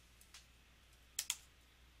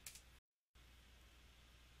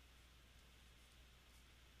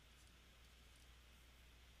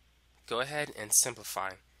 Go ahead and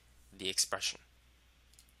simplify the expression.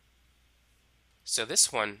 So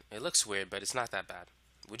this one, it looks weird, but it's not that bad.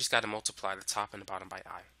 We just got to multiply the top and the bottom by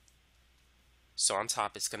I. So on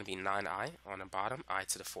top, it's going to be 9i. On the bottom, I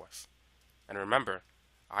to the fourth. And remember,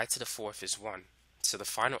 I to the fourth is 1. So the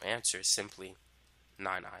final answer is simply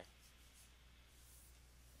 9i.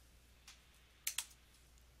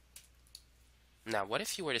 Now, what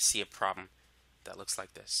if you were to see a problem that looks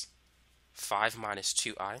like this? 5 minus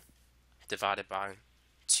 2i divided by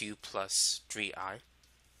 2 plus 3i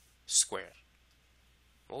squared.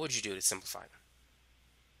 What would you do to simplify it?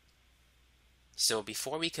 So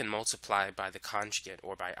before we can multiply by the conjugate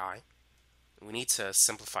or by I, we need to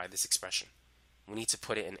simplify this expression. We need to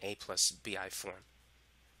put it in a plus bi form.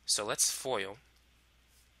 So let's FOIL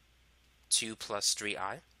 2 plus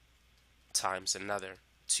 3i times another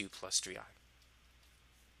 2 plus 3i.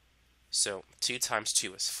 So 2 times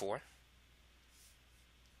 2 is 4.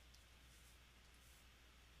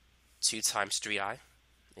 2 times 3i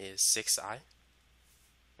is 6i.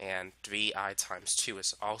 And 3i times 2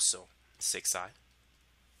 is also 6i.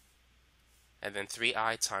 And then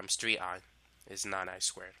 3i times 3i is 9i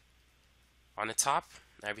squared. On the top,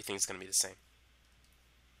 everything's going to be the same.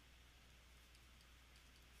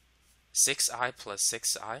 6i plus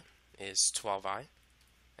 6i is 12i,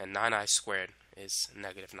 and 9i squared is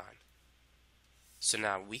negative 9. So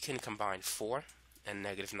now we can combine 4 and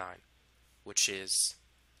negative 9, which is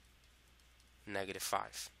negative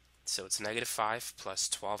 5. So it's negative 5 plus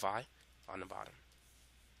 12i on the bottom.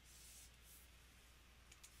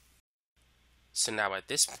 So now at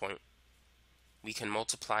this point, we can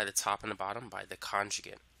multiply the top and the bottom by the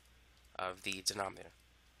conjugate of the denominator.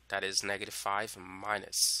 That is negative 5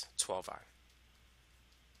 minus 12i.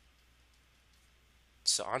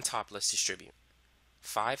 So on top, let's distribute.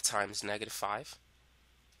 5 times negative 5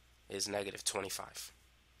 is negative 25.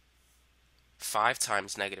 5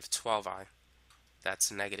 times negative 12i,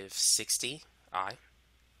 that's negative 60i.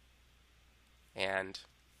 And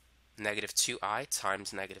negative 2i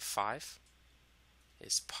times negative 5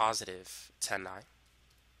 is positive 10i.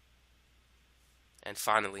 And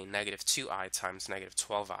finally, negative 2i times negative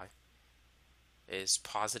 12i is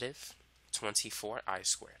positive 24i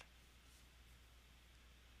squared.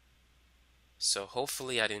 So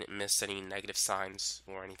hopefully I didn't miss any negative signs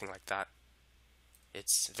or anything like that.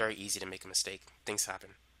 It's very easy to make a mistake. Things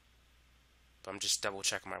happen. But I'm just double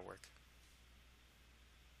checking my work.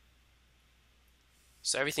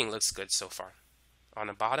 So everything looks good so far. On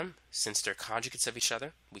the bottom, since they're conjugates of each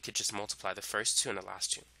other, we could just multiply the first two and the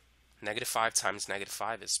last two. Negative 5 times negative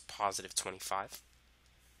 5 is positive 25.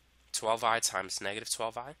 12i times negative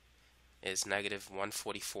 12i is negative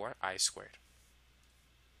 144i squared.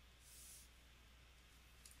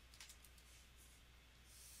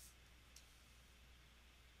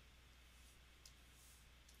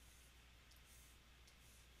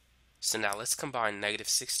 So now let's combine negative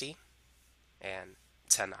 60 and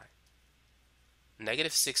 10i.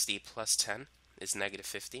 Negative 60 plus 10 is negative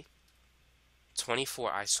 50.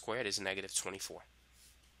 24i squared is negative 24.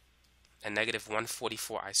 And negative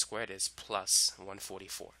 144i squared is plus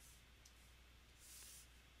 144.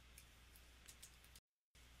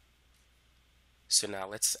 So now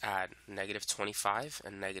let's add negative 25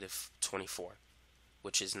 and negative 24,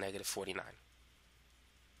 which is negative 49.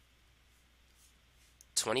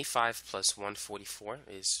 25 plus 144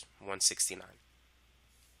 is 169.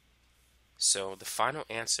 So the final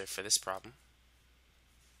answer for this problem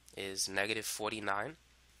is negative 49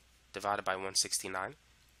 divided by 169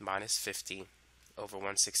 minus 50 over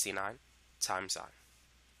 169 times I.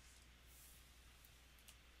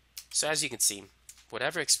 So as you can see,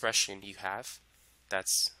 whatever expression you have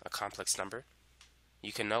that's a complex number,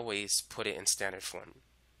 you can always put it in standard form.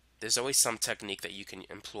 There's always some technique that you can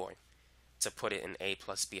employ to put it in a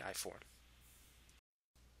plus bi form.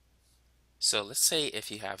 So let's say if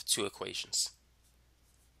you have two equations,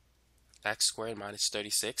 x squared minus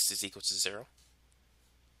 36 is equal to 0,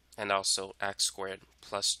 and also x squared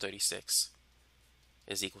plus 36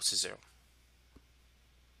 is equal to 0.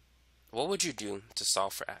 What would you do to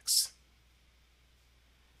solve for x?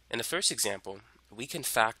 In the first example, we can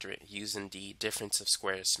factor it using the difference of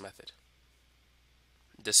squares method.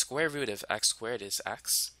 The square root of x squared is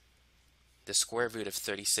x. The square root of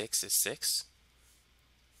 36 is 6.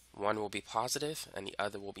 One will be positive and the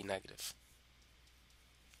other will be negative.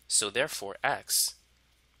 So therefore, x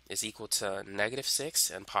is equal to -6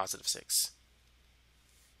 and +6.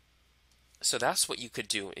 So that's what you could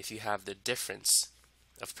do if you have the difference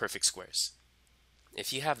of perfect squares.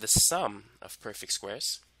 If you have the sum of perfect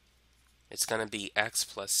squares, it's going to be x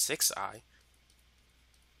plus 6i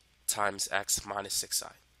times x minus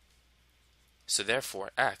 6i. So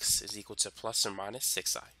therefore, x is equal to plus or minus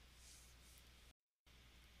 6i.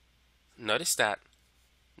 Notice that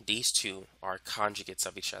these two are conjugates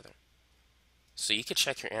of each other. So you could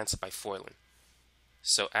check your answer by foiling.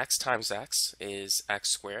 So x times x is x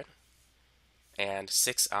squared, and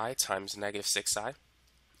 6i times -6i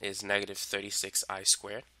is -36i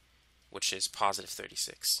squared, which is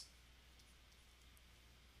 +36.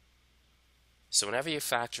 So whenever you're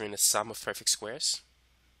factoring the sum of perfect squares,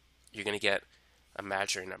 you're going to get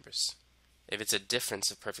imaginary numbers. If it's a difference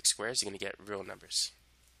of perfect squares, you're going to get real numbers.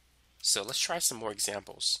 So let's try some more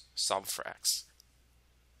examples solved for x.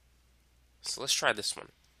 So let's try this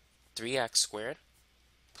one. 3x squared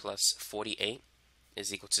plus 48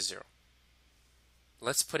 is equal to 0.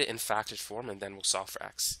 Let's put it in factored form and then we'll solve for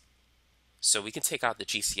x. So we can take out the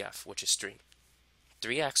GCF, which is 3.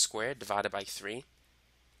 3x squared divided by 3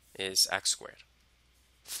 is x squared.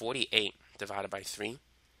 48 divided by 3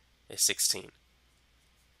 is 16.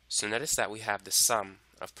 So notice that we have the sum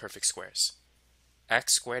of perfect squares.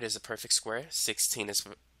 X squared is a perfect square. 16 is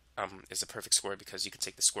a perfect square because you can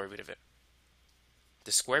take the square root of it.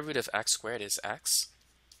 The square root of x squared is x.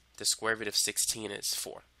 The square root of 16 is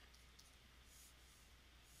 4.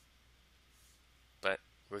 But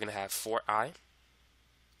we're going to have 4i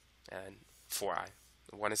and 4i.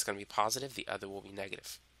 One is going to be positive, the other will be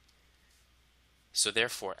negative. So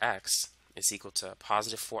therefore, x is equal to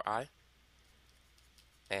positive 4i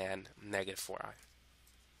and negative 4i.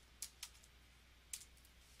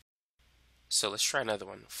 So let's try another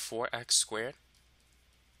one. 4x squared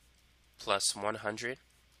plus 100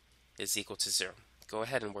 is equal to 0. Go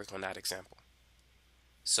ahead and work on that example.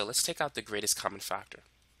 So let's take out the greatest common factor.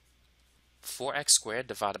 4x squared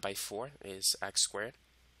divided by 4 is x squared.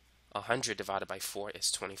 100 divided by 4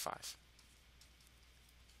 is 25.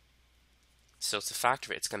 So to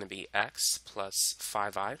factor it, it's going to be x plus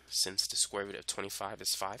 5i, since the square root of 25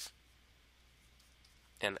 is 5,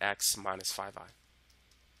 and x minus 5i.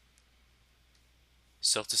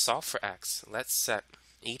 So to solve for x, let's set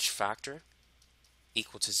each factor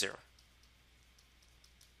equal to 0.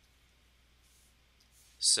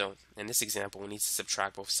 So in this example, we need to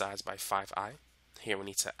subtract both sides by 5i. Here we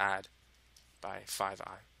need to add by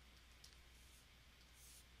 5i.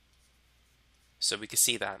 So we can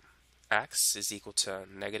see that x is equal to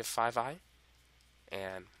negative 5i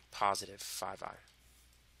and positive 5i.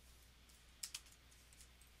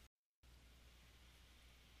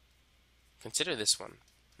 Consider this one.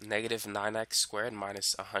 Negative 9x squared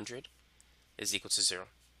minus 100 is equal to 0.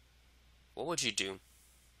 What would you do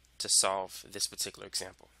to solve this particular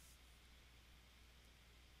example?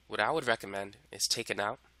 What I would recommend is taking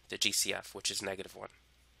out the GCF, which is negative 1.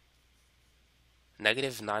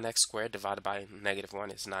 Negative 9x squared divided by negative 1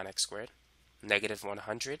 is 9x squared. Negative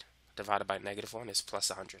 100 divided by negative 1 is plus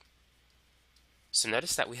 100. So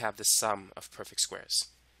notice that we have the sum of perfect squares.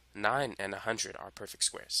 9 and 100 are perfect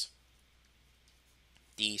squares.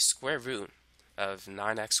 The square root of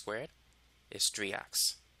 9x squared is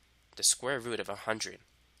 3x. The square root of 100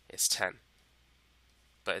 is 10.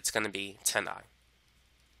 But it's going to be 10i,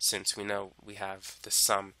 since we know we have the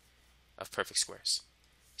sum of perfect squares.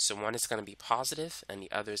 So one is going to be positive and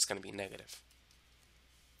the other is going to be negative.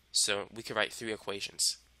 So we could write two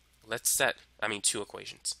equations. Let's set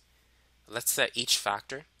each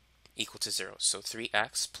factor equal to 0. So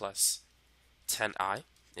 3x plus 10i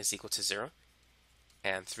is equal to 0,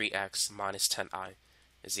 and 3x minus 10i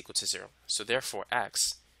is equal to 0. So therefore,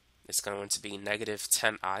 x is going to be negative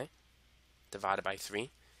 10i divided by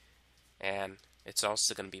 3, and it's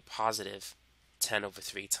also going to be positive 10 over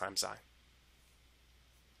 3 times I.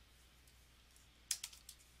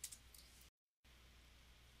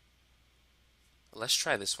 Let's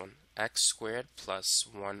try this one. X squared plus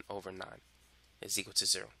 1 over 9 is equal to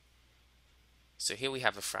 0. So here we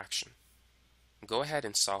have a fraction. Go ahead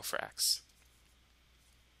and solve for x.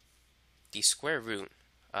 The square root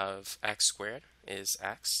of x squared is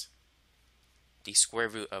x. The square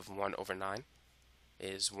root of 1 over 9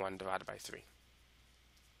 is 1 divided by 3.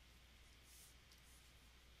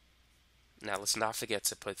 Now let's not forget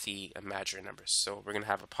to put the imaginary numbers. So we're going to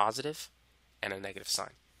have a positive and a negative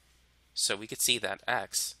sign. So we could see that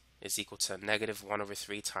x is equal to negative 1 over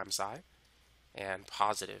 3 times I and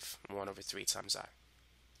positive 1 over 3 times I.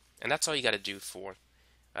 And that's all you got to do for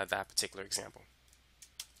that particular example.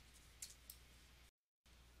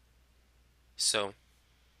 So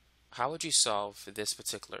how would you solve this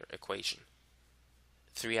particular equation?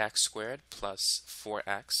 3x squared plus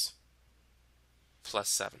 4x plus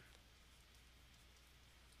 7.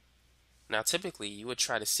 Now typically you would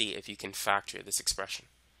try to see if you can factor this expression.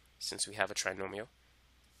 Since we have a trinomial,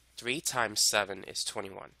 3 times 7 is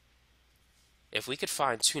 21. If we could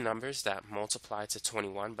find two numbers that multiply to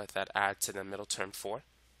 21 but that add to the middle term 4,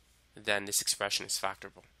 then this expression is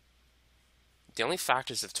factorable. The only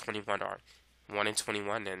factors of 21 are 1 and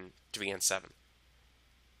 21 and 3 and 7,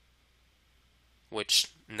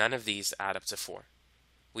 which none of these add up to 4.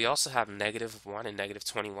 We also have negative 1 and negative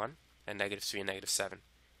 21 and negative 3 and negative 7.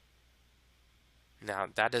 Now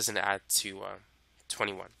that doesn't add to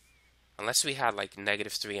 21. Unless we had like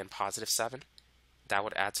negative 3 and positive 7, that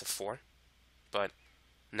would add to 4. But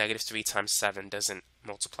negative 3 times 7 doesn't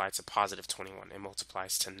multiply to positive 21. It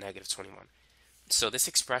multiplies to negative 21. So this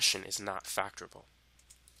expression is not factorable.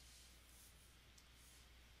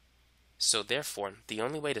 So therefore, the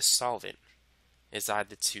only way to solve it is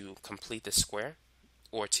either to complete the square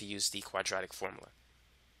or to use the quadratic formula.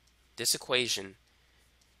 This equation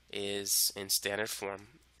is in standard form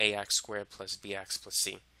ax squared plus bx plus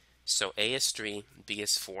c. So a is 3, b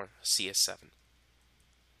is 4, c is 7.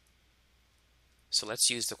 So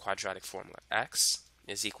let's use the quadratic formula. X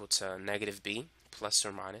is equal to negative b plus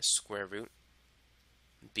or minus square root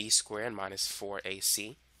b squared minus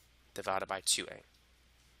 4ac divided by 2a.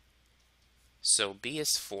 So b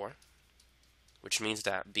is 4, which means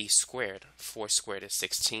that b squared, 4 squared is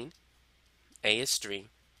 16, a is 3,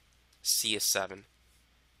 c is 7,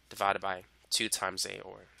 divided by 2 times a,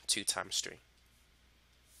 or 2 times 3.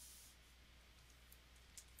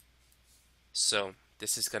 So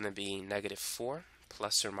this is going to be negative 4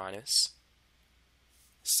 plus or minus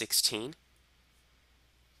 16.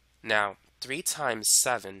 Now 3 times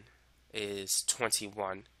 7 is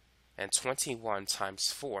 21, and 21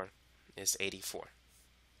 times 4 is 84,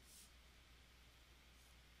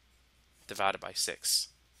 divided by 6.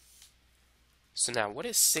 So now what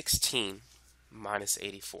is 16 minus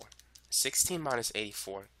 84? 16 minus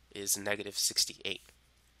 84 is negative 68.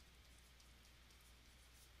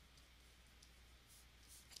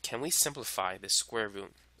 Can we simplify the square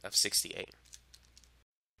root of 68?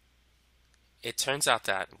 It turns out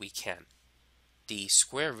that we can. The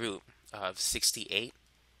square root of 68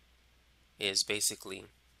 is basically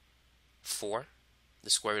 4, the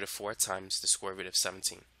square root of 4 times the square root of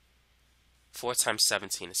 17. 4 times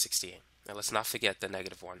 17 is 68. Now let's not forget the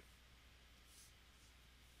negative 1.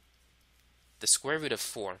 The square root of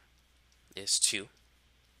 4 is 2,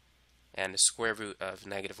 and the square root of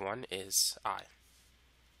negative 1 is I.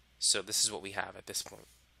 So this is what we have at this point.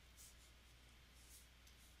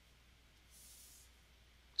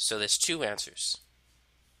 So there's two answers.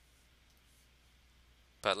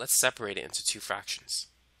 But let's separate it into two fractions.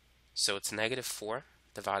 So it's negative 4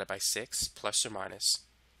 divided by 6 plus or minus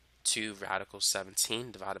 2 radical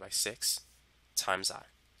 17 divided by 6 times I.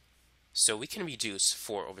 So we can reduce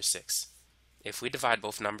 4 over 6. If we divide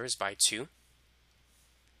both numbers by 2,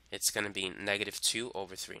 it's going to be negative 2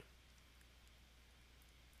 over 3.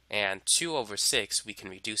 And 2 over 6, we can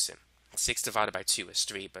reduce it. 6 divided by 2 is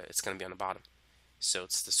 3, but it's going to be on the bottom. So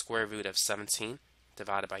it's the square root of 17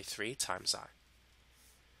 divided by 3 times I.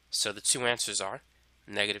 So the two answers are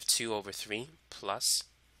negative 2 over 3 plus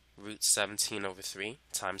root 17 over 3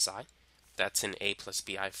 times I. That's in a plus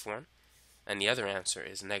bi form. And the other answer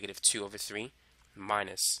is negative 2 over 3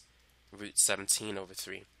 minus root 17 over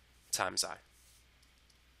 3 times I.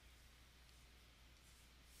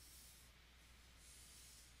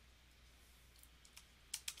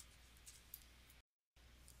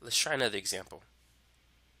 Let's try another example.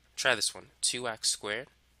 Try this one. 2x squared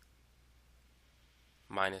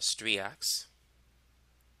minus 3x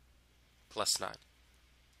plus 9.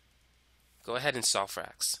 Go ahead and solve for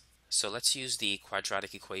x. So let's use the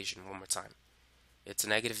quadratic equation one more time. It's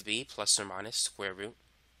negative b plus or minus square root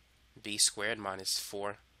b squared minus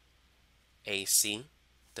 4ac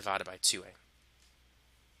divided by 2a.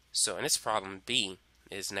 So in this problem, b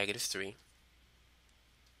is negative 3.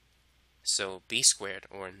 So b squared,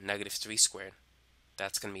 or negative 3 squared,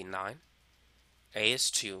 that's going to be 9. A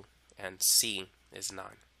is 2, and c is 9,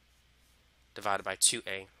 divided by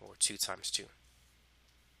 2a, or 2 times 2.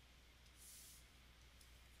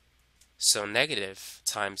 So negative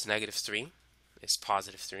times negative 3 is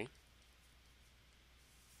positive 3.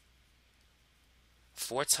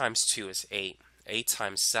 4 times 2 is 8. 8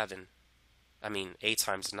 times 9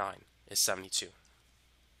 is 72.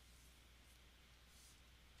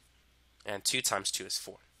 And 2 times 2 is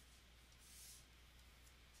 4.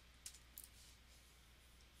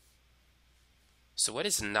 So what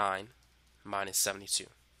is 9 minus 72.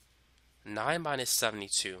 9 minus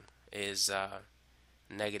 72 is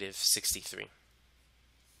negative 63.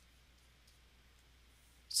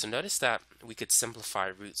 So notice that we could simplify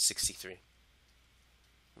root 63.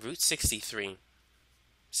 Root 63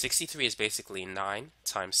 is basically 9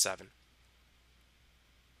 times 7.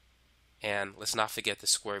 And let's not forget the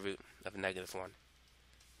square root of negative 1.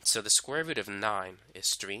 So the square root of 9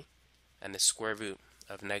 is 3, and the square root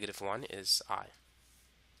of negative 1 is I.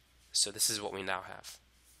 So this is what we now have.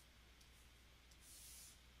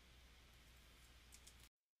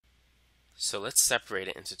 So let's separate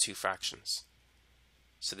it into two fractions.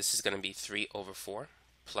 So this is going to be 3 over 4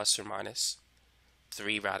 plus or minus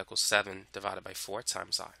 3 radical 7 divided by 4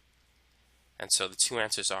 times I. And so the two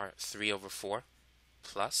answers are 3 over 4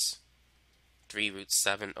 plus 3 root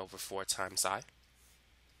 7 over 4 times I.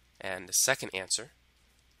 And the second answer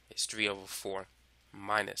is 3 over 4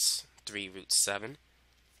 minus 3 root 7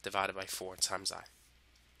 divided by 4 times I.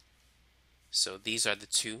 So these are the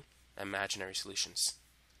two imaginary solutions.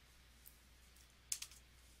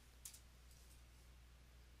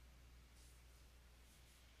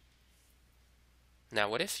 Now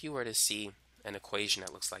what if you were to see an equation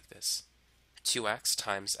that looks like this? 2x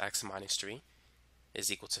times x minus 3 is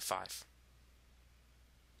equal to 5.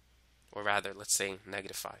 Or rather, let's say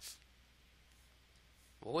negative 5.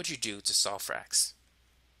 What would you do to solve for x?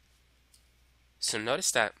 So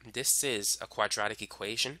notice that this is a quadratic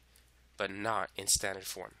equation, but not in standard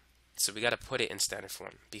form. So we got to put it in standard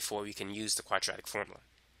form before we can use the quadratic formula.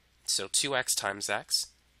 So 2x times x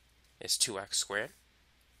is 2x squared.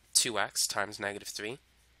 2x times negative 3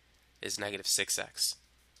 is negative 6x.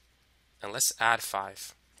 And let's add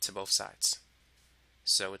 5 to both sides.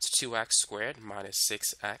 So it's 2x squared minus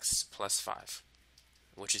 6x plus 5,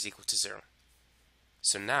 which is equal to 0.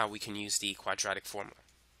 So now we can use the quadratic formula,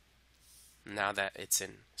 now that it's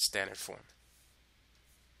in standard form.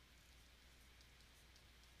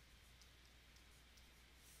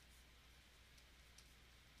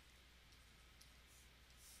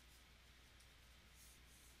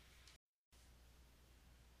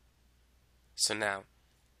 So now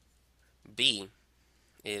b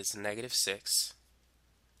is negative 6,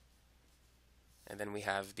 and then we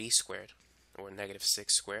have b squared, or negative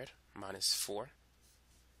 6 squared, minus 4,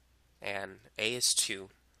 and a is 2,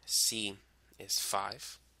 c is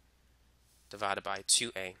 5, divided by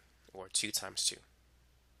 2a, or 2 times 2.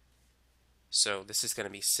 So this is going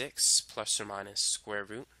to be 6 plus or minus square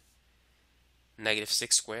root. Negative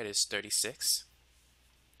 6 squared is 36.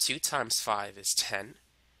 2 times 5 is 10.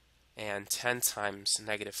 And 10 times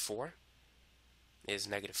negative 4 is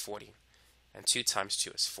negative 40. And 2 times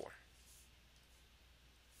 2 is 4.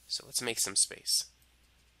 So let's make some space.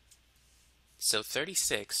 So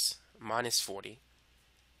 36 minus 40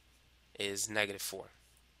 is negative 4.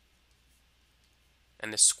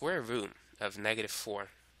 And the square root of negative 4,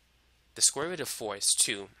 the square root of 4 is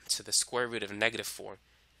 2, so the square root of negative 4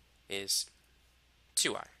 is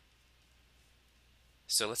 2i.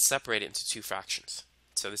 So let's separate it into two fractions.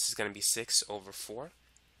 So this is going to be 6 over 4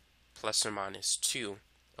 plus or minus 2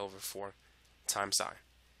 over 4 times I.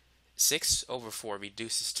 6 over 4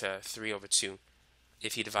 reduces to 3 over 2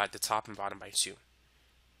 if you divide the top and bottom by 2.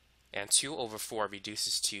 And 2 over 4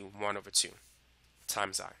 reduces to 1 over 2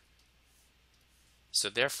 times I. So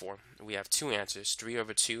therefore, we have two answers, 3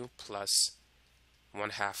 over 2 plus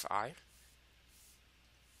 1/2 I.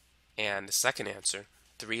 And the second answer,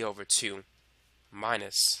 3 over 2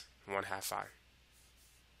 minus 1/2 I.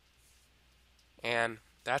 And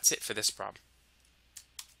that's it for this problem.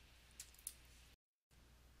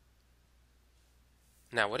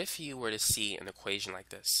 Now what if you were to see an equation like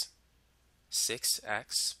this?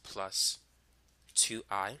 6x plus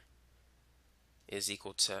 2i is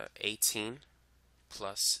equal to 18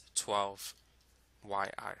 plus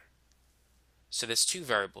 12yi. So there's two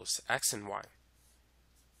variables, x and y.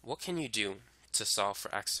 What can you do to solve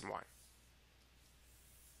for x and y?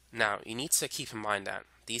 Now you need to keep in mind that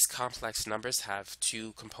these complex numbers have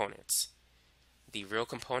two components, the real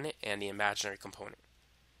component and the imaginary component.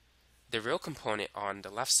 The real component on the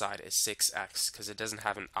left side is 6x because it doesn't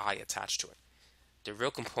have an I attached to it. The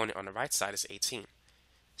real component on the right side is 18.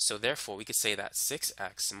 So therefore we could say that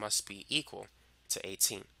 6x must be equal to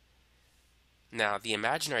 18. Now the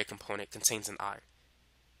imaginary component contains an I.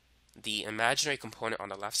 The imaginary component on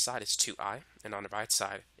the left side is 2i and on the right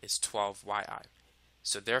side is 12yi.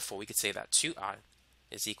 So therefore we could say that 2i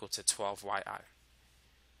is equal to 12yi.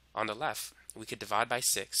 On the left we could divide by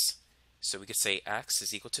 6, so we could say x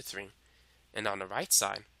is equal to 3, and on the right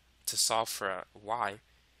side to solve for y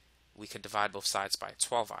we could divide both sides by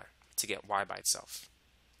 12i to get y by itself.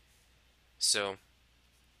 So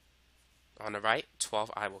On the right,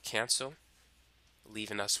 12i will cancel,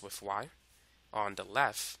 leaving us with y. On the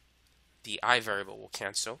left, the I variable will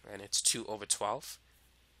cancel, and it's 2 over 12.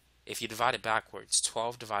 If you divide it backwards,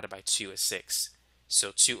 12 divided by 2 is 6.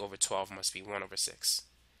 So 2 over 12 must be 1 over 6.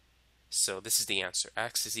 So this is the answer.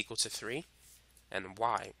 X is equal to 3, and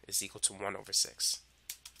y is equal to 1 over 6.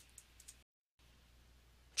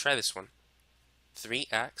 Try this one.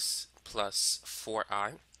 3x plus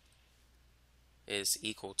 4i is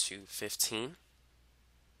equal to 15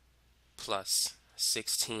 plus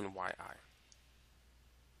 16yi.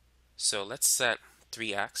 So let's set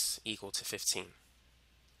 3x equal to 15.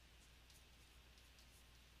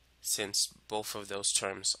 Since both of those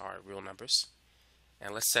terms are real numbers.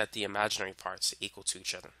 And let's set the imaginary parts equal to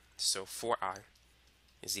each other. So 4i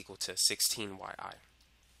is equal to 16yi.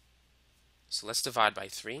 So let's divide by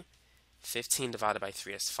 3. 15 divided by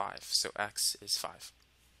 3 is 5, so x is 5.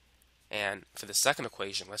 And for the second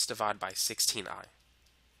equation, let's divide by 16i.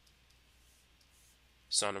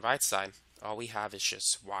 So on the right side, all we have is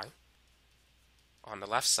just y. On the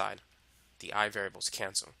left side, the I variables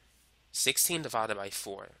cancel. 16 divided by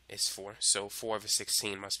 4 is 4, so 4 over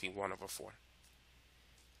 16 must be 1 over 4.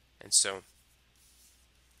 And so,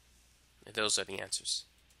 those are the answers.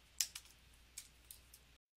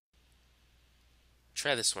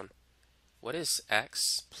 Try this one. What is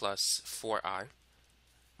x plus 4i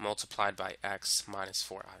multiplied by x minus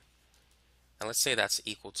 4i? And let's say that's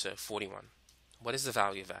equal to 41. What is the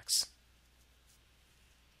value of x?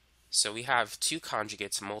 So we have two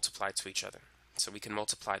conjugates multiplied to each other. So we can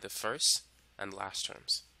multiply the first and last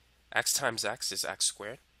terms. X times x is x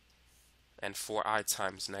squared, and 4i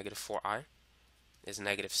times negative 4i is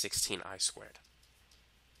negative 16i squared.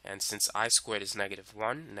 And since I squared is negative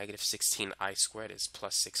 1, negative 16i squared is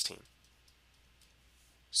plus 16.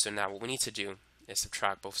 So now what we need to do is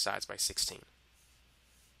subtract both sides by 16.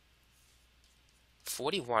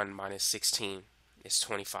 41 minus 16 is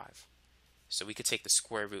 25. So we could take the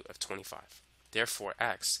square root of 25. Therefore,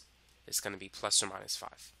 x is going to be plus or minus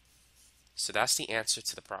 5. So that's the answer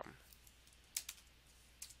to the problem.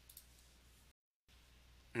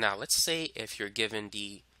 Now let's say if you're given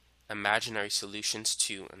the imaginary solutions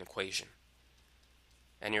to an equation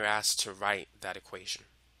and you're asked to write that equation,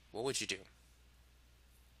 what would you do?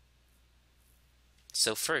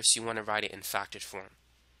 So first you want to write it in factored form.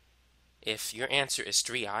 If your answer is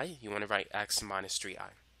 3i, you want to write x minus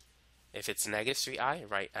 3i. If it's negative 3i,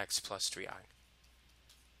 write x plus 3i.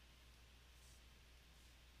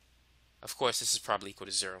 Of course, this is probably equal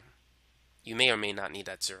to 0. You may or may not need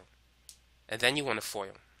that 0. And then you want to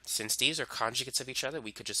FOIL. Since these are conjugates of each other,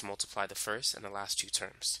 we could just multiply the first and the last two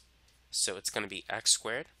terms. So it's going to be x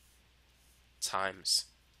squared times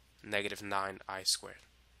negative 9i squared,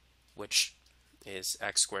 which is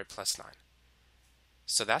x squared plus 9.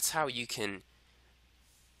 So that's how you can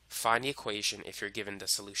find the equation if you're given the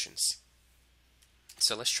solutions.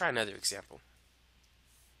 So let's try another example.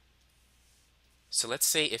 So let's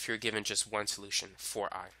say if you're given just one solution,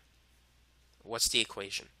 4i. What's the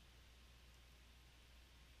equation?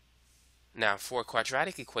 Now, for a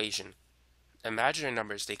quadratic equation, imaginary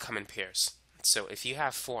numbers, they come in pairs. So if you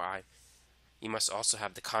have 4i, you must also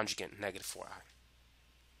have the conjugate negative 4i.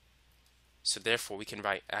 So therefore, we can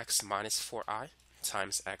write x minus 4i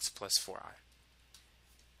times x plus 4i.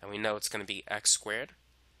 And we know it's going to be x squared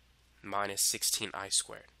minus 16i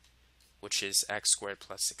squared, which is x squared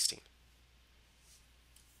plus 16.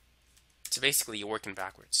 So basically, you're working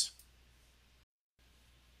backwards.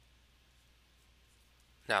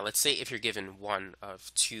 Now, let's say if you're given one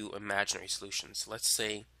of two imaginary solutions, let's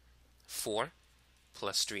say 4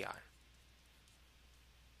 plus 3i,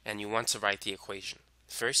 and you want to write the equation.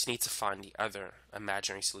 First, you need to find the other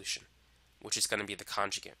imaginary solution, which is going to be the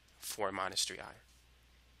conjugate, 4 minus 3i.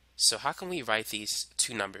 So how can we write these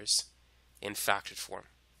two numbers in factored form?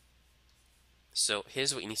 So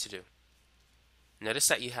here's what you need to do. Notice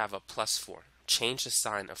that you have a plus 4. Change the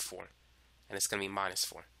sign of 4, and it's going to be minus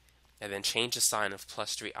 4. And then change the sign of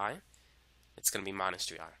plus 3i, it's going to be minus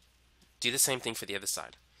 3i. Do the same thing for the other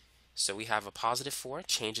side. So we have a positive 4,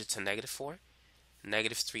 change it to negative 4.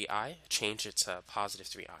 Negative 3i, change it to positive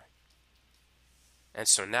 3i. And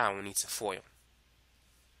so now we need to FOIL.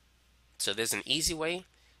 So there's an easy way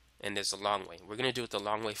and there's a long way. We're going to do it the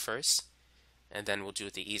long way first, and then we'll do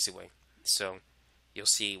it the easy way. So you'll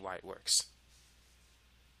see why it works.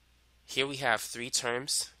 Here we have three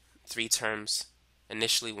terms.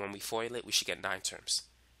 Initially, when we FOIL it, we should get 9 terms.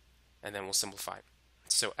 And then we'll simplify it.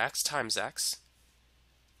 So x times x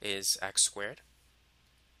is x squared.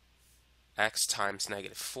 X times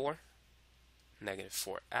negative 4, negative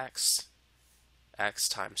 4x. X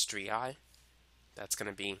times 3i, that's going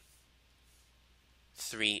to be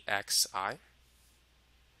 3xi,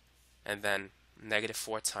 and then negative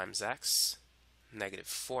 4 times x, negative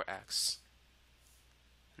 4x,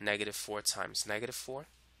 negative 4 times negative 4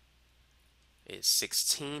 is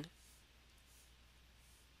 16,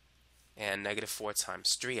 and negative 4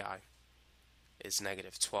 times 3i is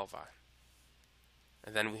negative 12i.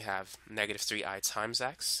 And then we have negative 3i times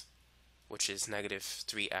x, which is negative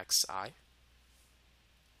 3xi,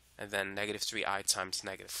 and then negative 3i times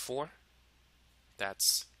negative 4,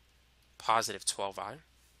 that's positive 12i,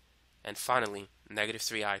 and finally negative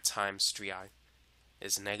 3i times 3i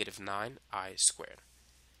is negative 9i squared.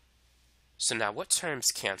 So now what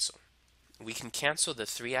terms cancel? We can cancel the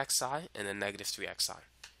 3xi and the negative 3xi.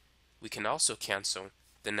 We can also cancel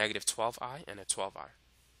the negative 12i and a 12i.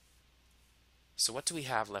 So what do we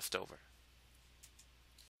have left over?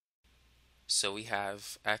 So we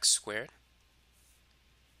have x squared,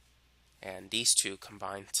 and these two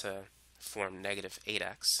combine to form negative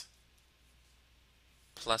 8x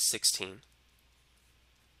plus 16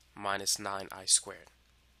 minus 9i squared.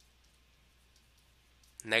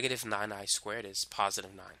 Negative 9i squared is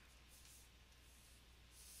positive 9.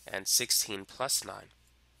 And 16 plus 9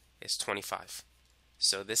 is 25.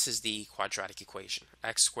 So this is the quadratic equation,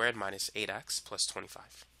 x squared minus 8x plus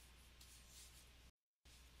 25.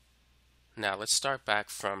 Now let's start back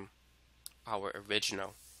from our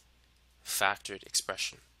original factored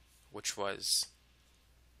expression, which was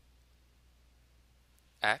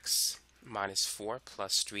x minus 4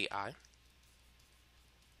 plus 3i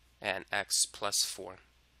and x plus 4.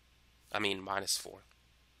 Minus 4,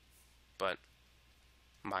 but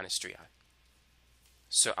minus 3i.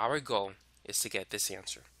 So our goal is to get this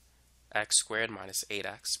answer, x squared minus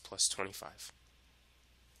 8x plus 25.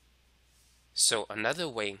 So another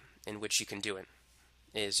way in which you can do it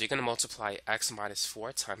is you're going to multiply x minus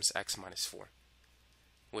 4 times x minus 4,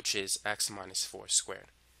 which is x minus 4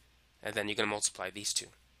 squared. And then you're going to multiply these two.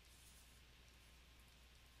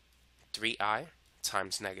 3i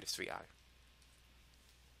times negative 3i.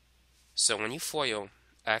 So when you FOIL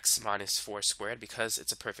x minus 4 squared, because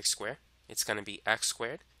it's a perfect square, it's going to be x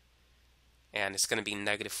squared, and it's going to be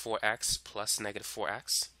negative 4x plus negative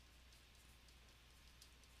 4x.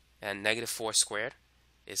 And negative 4 squared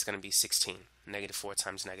is going to be 16, negative 4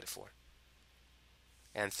 times negative 4.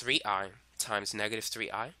 And 3i times negative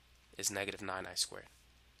 3i is negative 9i squared.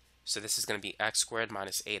 So this is going to be x squared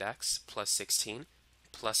minus 8x plus 16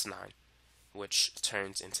 plus 9, which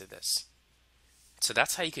turns into this. So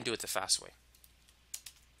that's how you can do it the fast way.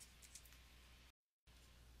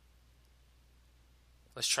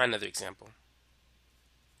 Let's try another example.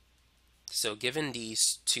 So given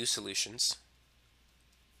these two solutions,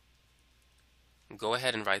 go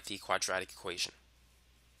ahead and write the quadratic equation.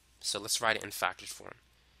 So let's write it in factored form.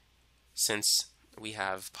 Since we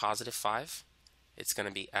have positive 5, it's going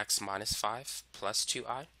to be x minus 5 plus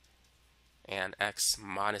 2i and x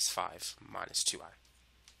minus 5 minus 2i.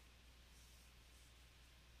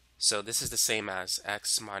 So this is the same as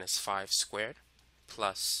x minus 5 squared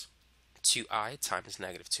plus 2i times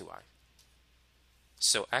negative 2i.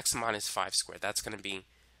 So x minus 5 squared, that's going to be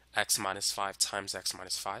x minus 5 times x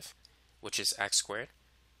minus 5, which is x squared,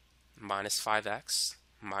 minus 5x,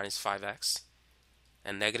 minus 5x,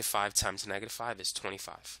 and negative 5 times negative 5 is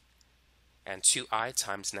 25. And 2i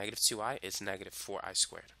times negative 2i is negative 4i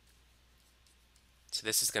squared. So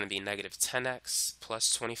this is going to be negative 10x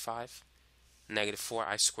plus 25. Negative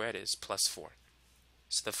 4i squared is plus 4.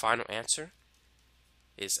 So the final answer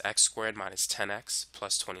is x squared minus 10x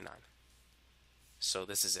plus 29. So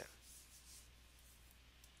this is it.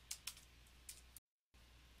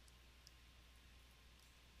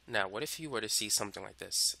 Now, what if you were to see something like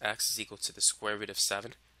this? X is equal to the square root of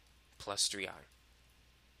 7 plus 3i.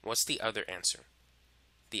 What's the other answer?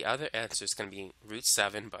 The other answer is going to be root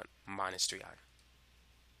 7, but minus 3i.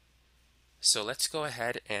 So let's go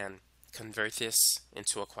ahead and convert this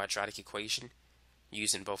into a quadratic equation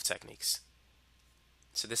using both techniques.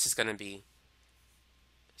 So this is going to be,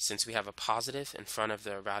 since we have a positive in front of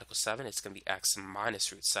the radical 7, it's going to be x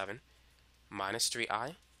minus root 7 minus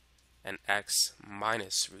 3i and x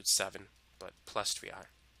minus root 7 but plus 3i.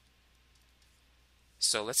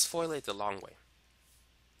 So let's FOIL it the long way.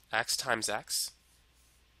 X times x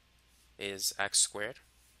is x squared.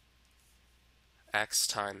 X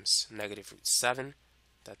times negative root 7,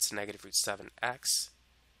 that's negative root 7x,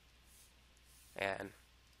 and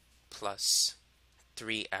plus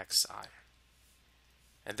 3xi.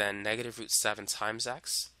 And then negative root 7 times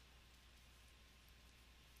x,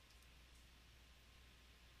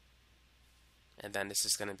 and then this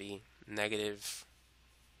is going to be negative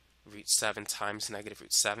root 7 times negative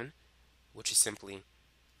root 7, which is simply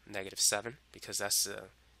 -7 because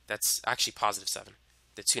that's actually +7.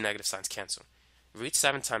 The two negative signs cancel. Root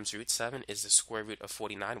 7 times root 7 is the square root of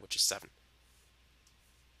 49, which is 7.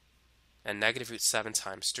 And negative root 7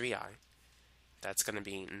 times 3i, that's going to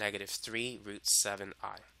be -3 root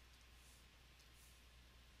 7i.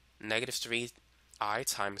 Negative 3i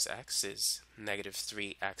times x is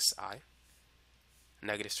 -3xi.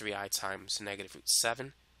 Negative 3i times negative root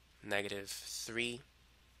 7, -3,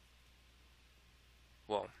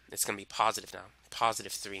 well, it's going to be positive now,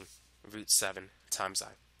 +3 root 7 times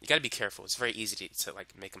I. You got to be careful. It's very easy to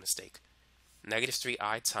like make a mistake. Negative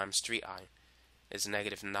 3i times 3i is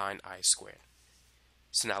 -9i squared.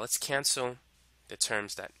 So now let's cancel the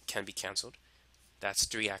terms that can be canceled. That's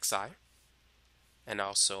 3xi and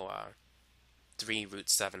also 3 root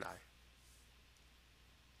 7i.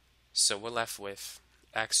 So we're left with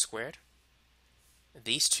x squared.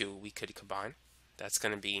 These two we could combine. That's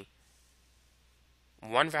going to be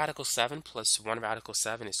 1 radical 7 plus 1 radical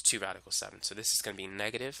 7 is 2 radical 7. So this is going to be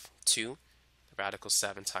 -2 radical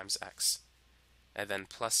 7 times x. And then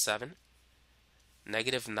plus 7.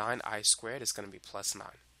 -9i squared is going to be plus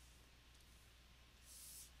 9.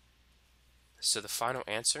 So the final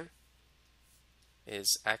answer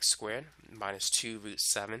is x squared minus 2 root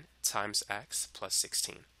 7 times x plus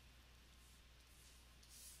 16.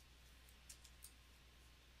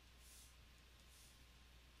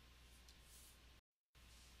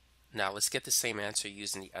 Now let's get the same answer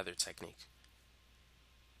using the other technique.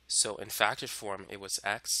 So in factored form, it was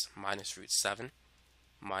x minus root 7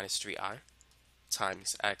 minus 3i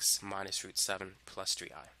times x minus root 7 plus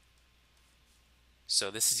 3i.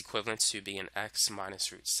 So this is equivalent to being x minus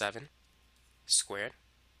root 7 squared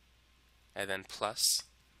and then plus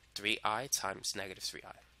 3i times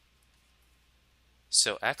 -3i.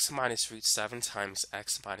 So x minus root 7 times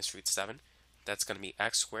x minus root 7, that's going to be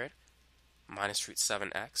x squared minus root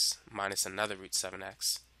 7x minus another root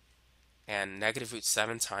 7x. And negative root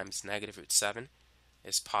 7 times negative root 7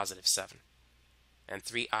 is positive 7. And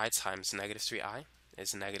 3i times -3i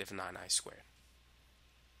is -9i squared.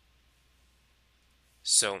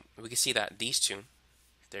 So we can see that these two,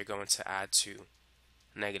 they're going to add to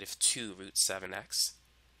 -2 root 7x.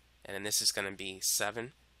 And then this is going to be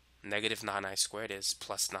 7. -9i squared is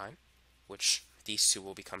plus 9, which these two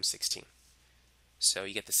will become 16. So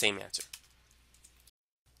you get the same answer.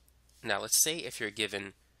 Now let's say if you're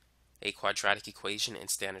given a quadratic equation in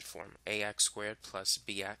standard form, ax squared plus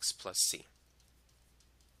bx plus c.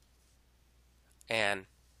 And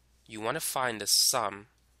you want to find the sum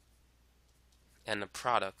and the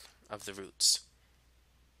product of the roots.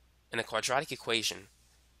 In a quadratic equation,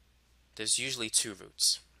 there's usually two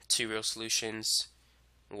roots, two real solutions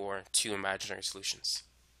or two imaginary solutions.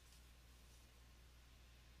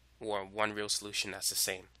 Or one real solution that's the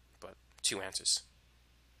same, but two answers.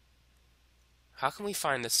 How can we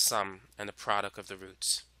find the sum and the product of the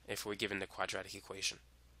roots if we're given the quadratic equation?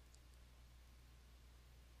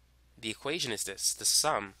 The equation is this. The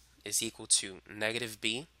sum is equal to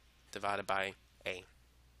 -b divided by a.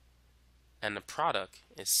 And the product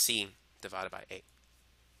is c divided by a.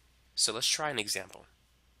 So let's try an example.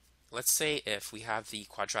 Let's say if we have the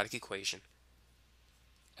quadratic equation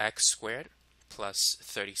x squared plus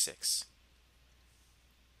 36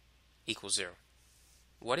 equals 0.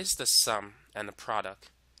 What is the sum and the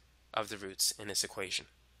product of the roots in this equation?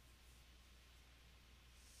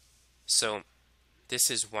 So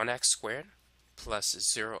this is 1x squared plus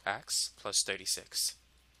 0x plus 36,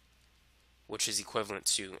 which is equivalent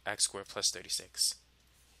to x squared plus 36.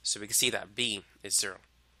 So we can see that b is 0.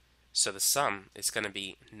 So the sum is going to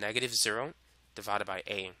be -0 divided by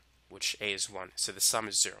a, which a is 1. So the sum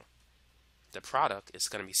is 0. The product is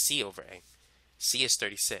going to be c over a. C is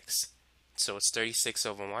 36. So it's 36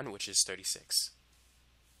 over 1, which is 36.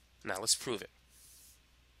 Now let's prove it.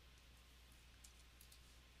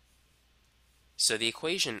 So the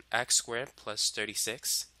equation x squared plus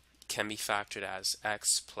 36 can be factored as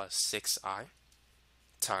x plus 6i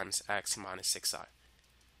times x minus 6i.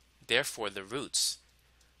 Therefore, the roots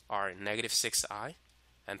are -6i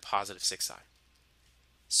and positive 6i.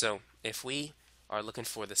 So if we are looking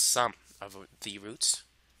for the sum of the roots,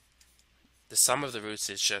 the sum of the roots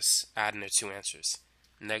is just adding the two answers.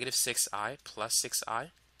 -6i plus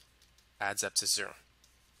 6i adds up to 0.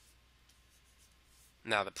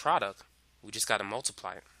 Now the product, we just got to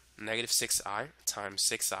multiply it. -6i times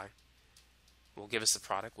 6i will give us the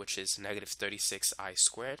product, which is -36i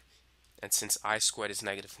squared. And since I squared is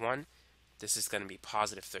 -1, this is going to be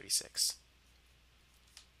positive 36.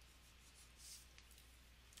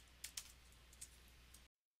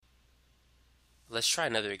 Let's try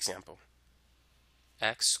another example.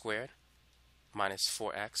 X squared minus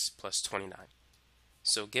 4x plus 29.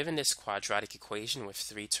 So given this quadratic equation with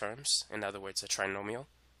three terms, in other words a trinomial,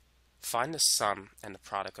 find the sum and the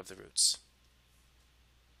product of the roots.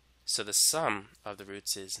 So the sum of the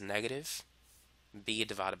roots is negative b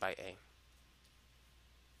divided by a.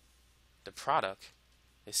 The product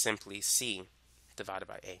is simply c divided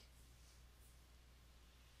by a.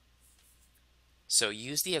 So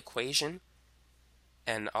use the equation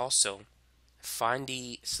and also find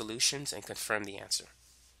the solutions and confirm the answer.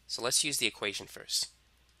 So let's use the equation first.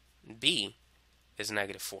 B is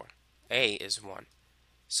negative 4. A is 1.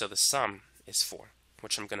 So the sum is 4,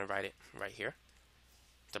 which I'm going to write it right here.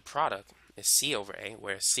 The product is c over a,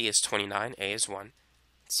 where c is 29, a is 1.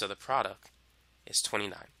 So the product is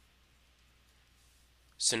 29.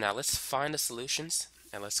 So now let's find the solutions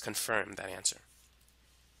and let's confirm that answer.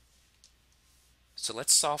 So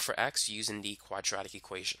let's solve for x using the quadratic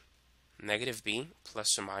equation. Negative b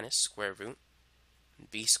plus or minus square root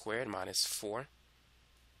b squared minus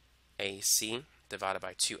 4ac divided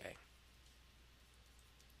by 2a.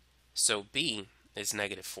 So b is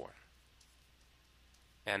negative 4.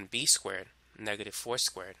 And b squared, negative 4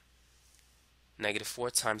 squared. Negative 4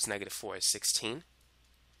 times negative 4 is 16.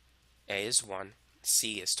 A is 1.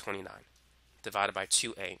 C is 29. Divided by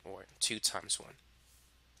 2a, or 2 times 1.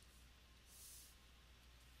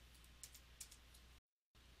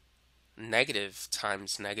 Negative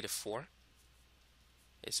times negative 4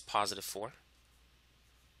 is positive 4.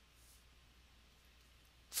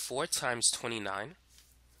 4 times 29,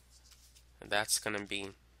 that's going to be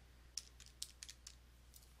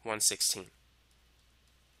 116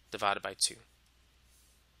 divided by 2.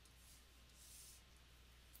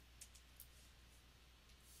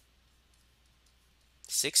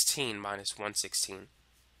 (16 minus 116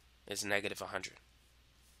 is negative 100.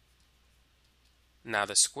 Now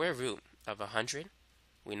the square root of 100,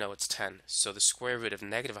 we know it's 10, so the square root of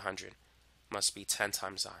negative 100 must be 10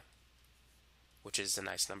 times I, which is a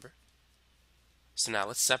nice number. So now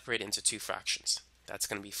let's separate it into two fractions. That's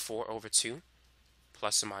going to be 4 over 2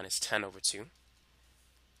 plus or minus 10 over 2.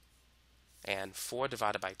 And 4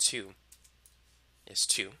 divided by 2 is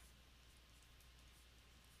 2.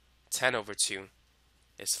 10 over 2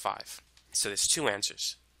 is 5. So there's two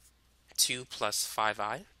answers. 2 plus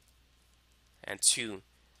 5i and 2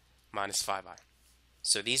 minus 5i.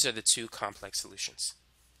 So these are the two complex solutions.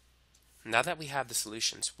 Now that we have the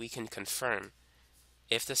solutions, we can confirm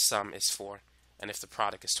if the sum is 4 and if the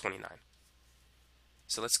product is 29.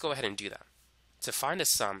 So let's go ahead and do that. To find the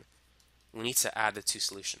sum, we need to add the two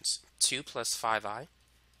solutions. 2 plus 5i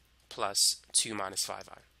plus 2 minus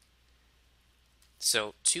 5i.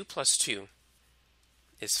 So 2 plus 2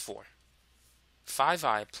 is 4.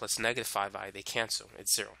 5i plus negative 5i, they cancel.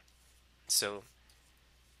 It's 0. So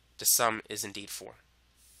the sum is indeed 4.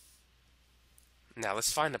 Now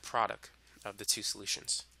let's find the product of the two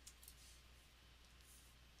solutions.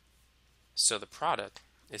 So the product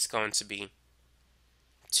is going to be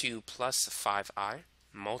 2 plus 5i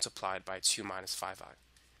multiplied by 2 minus 5i.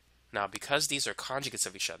 Now because these are conjugates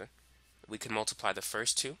of each other, we can multiply the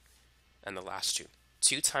first two and the last two.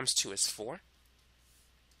 2 times 2 is 4.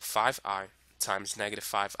 5i times negative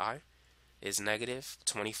 5i is negative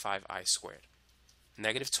 25i squared.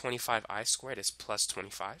 Negative 25i squared is plus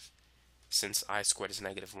 25, since I squared is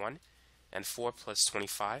negative 1, and 4 plus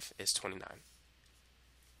 25 is 29.